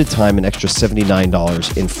 for a limited time, an extra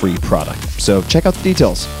 $79 in free product. So check out the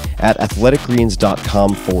details at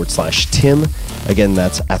athleticgreens.com/Tim. Again,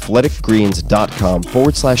 that's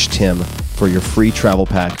athleticgreens.com/Tim for your free travel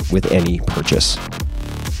pack with any purchase.